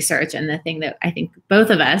of research, and the thing that I think both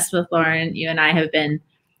of us, with Lauren, you and I, have been,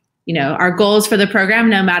 our goals for the program,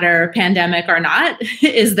 no matter pandemic or not,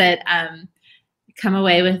 is that come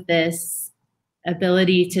away with this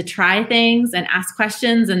ability to try things and ask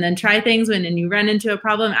questions, and then try things when you run into a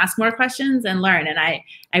problem, ask more questions and learn. And I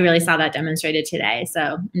really saw that demonstrated today. So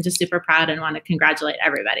I'm just super proud and want to congratulate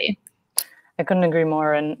everybody. I couldn't agree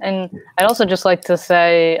more. And I'd also just like to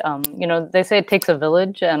say, they say it takes a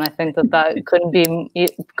village, and I think that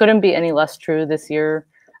couldn't be any less true this year.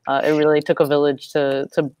 It really took a village to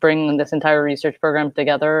bring this entire research program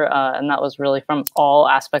together, and that was really from all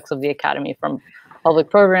aspects of the academy, from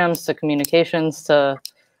public programs to communications to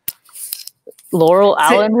Laurel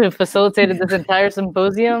Allen, who facilitated this entire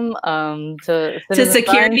symposium, to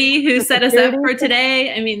security, who set us up for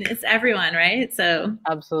today. I mean, it's everyone, right? So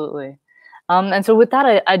absolutely. And so with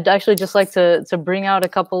that, I'd actually just like to bring out a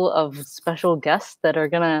couple of special guests that are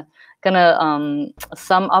gonna gonna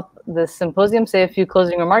sum up the symposium, say a few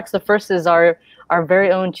closing remarks. The first is our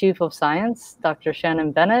very own Chief of Science, Dr.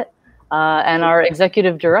 Shannon Bennett, and our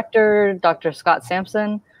Executive Director, Dr. Scott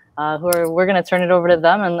Sampson, we're gonna turn it over to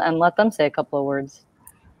them and let them say a couple of words.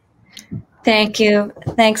 Thank you.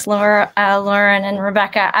 Thanks, Laura, Lauren and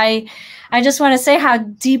Rebecca. I just want to say how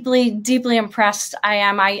deeply, deeply impressed I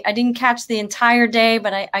am. I didn't catch the entire day,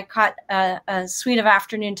 but I caught a suite of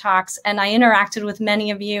afternoon talks, and I interacted with many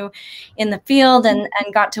of you in the field and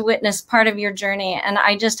got to witness part of your journey. And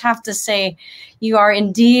I just have to say, you are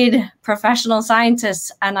indeed professional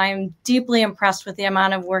scientists, and I'm deeply impressed with the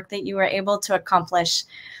amount of work that you were able to accomplish.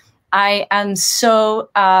 I am so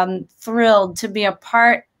thrilled to be a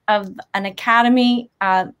part of an academy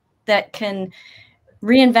that can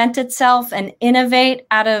reinvent itself and innovate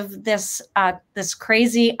out of this this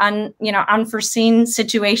crazy, unforeseen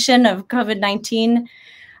situation of COVID-19,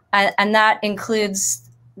 and that includes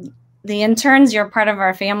the interns. You're part of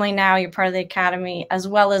our family now. You're part of the academy, as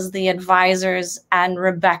well as the advisors and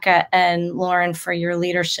Rebecca and Lauren for your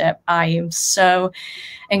leadership. I am so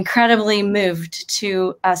incredibly moved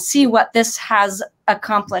to see what this has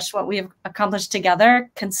accomplished, what we've accomplished together,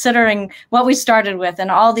 considering what we started with and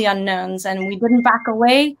all the unknowns. And we didn't back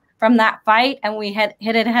away from that fight, and we had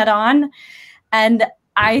hit it head on. And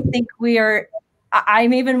I think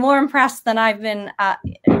I'm even more impressed than I've been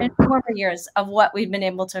in former years of what we've been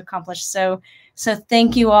able to accomplish. So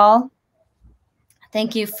thank you all.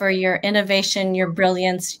 Thank you for your innovation, your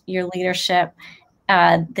brilliance, your leadership,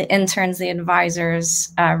 the interns, the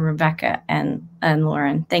advisors, Rebecca and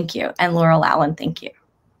Lauren, thank you. And Laurel Allen, thank you.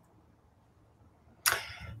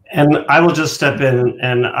 And I will just step in,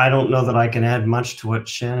 and I don't know that I can add much to what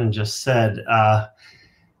Shannon just said.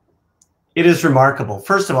 It is remarkable.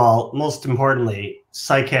 First of all, most importantly,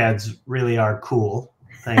 psychads really are cool.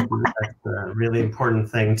 Thank you. That's a really important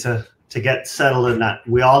thing to get settled in that.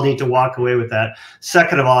 We all need to walk away with that.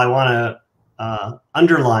 Second of all, I want to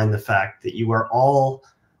underline the fact that you are all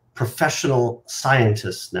professional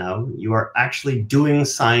scientists now. You are actually doing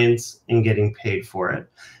science and getting paid for it.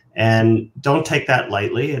 And don't take that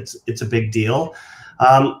lightly. It's a big deal.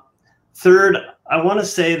 Third, I want to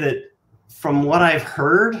say that from what I've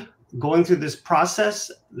heard going through this process,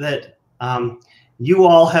 that you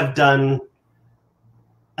all have done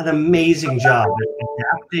an amazing job at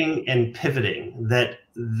adapting and pivoting, that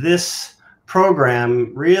this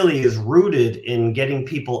program really is rooted in getting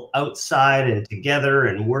people outside and together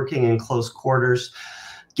and working in close quarters,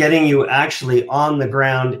 getting you actually on the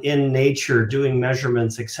ground in nature, doing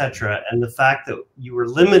measurements, etc. And the fact that you were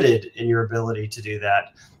limited in your ability to do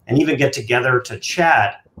that and even get together to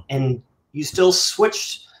chat, and you still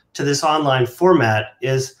switched to this online format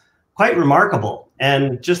is quite remarkable.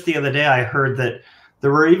 And just the other day, I heard that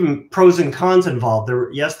there were even pros and cons involved.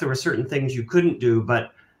 Yes, there were certain things you couldn't do,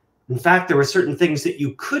 but in fact, there were certain things that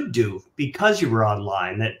you could do because you were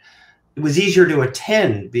online, that it was easier to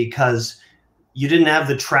attend because you didn't have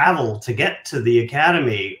the travel to get to the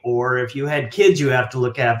academy, or if you had kids you have to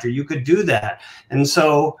look after, you could do that. And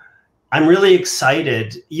so I'm really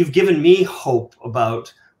excited. You've given me hope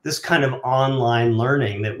about this kind of online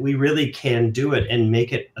learning, that we really can do it and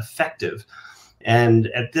make it effective. And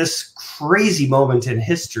at this crazy moment in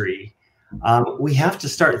history, we have to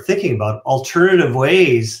start thinking about alternative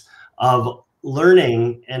ways of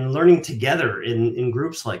learning and learning together in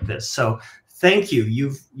groups like this. So thank you.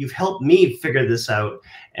 You've helped me figure this out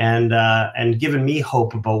and given me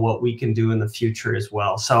hope about what we can do in the future as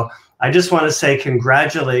well. So I just want to say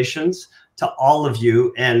congratulations to all of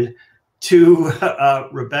you, and to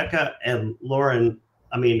Rebecca and Lauren.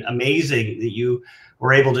 I mean, amazing that you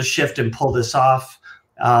were able to shift and pull this off.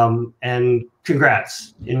 And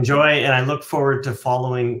congrats. Enjoy, and I look forward to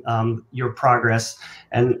following your progress.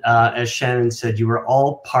 And as Shannon said, you are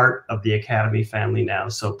all part of the Academy family now,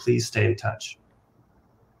 so please stay in touch.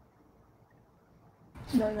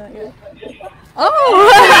 No, not yet.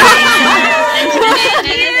 Oh!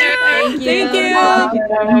 Thank you. Thank you.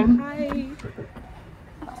 Hi.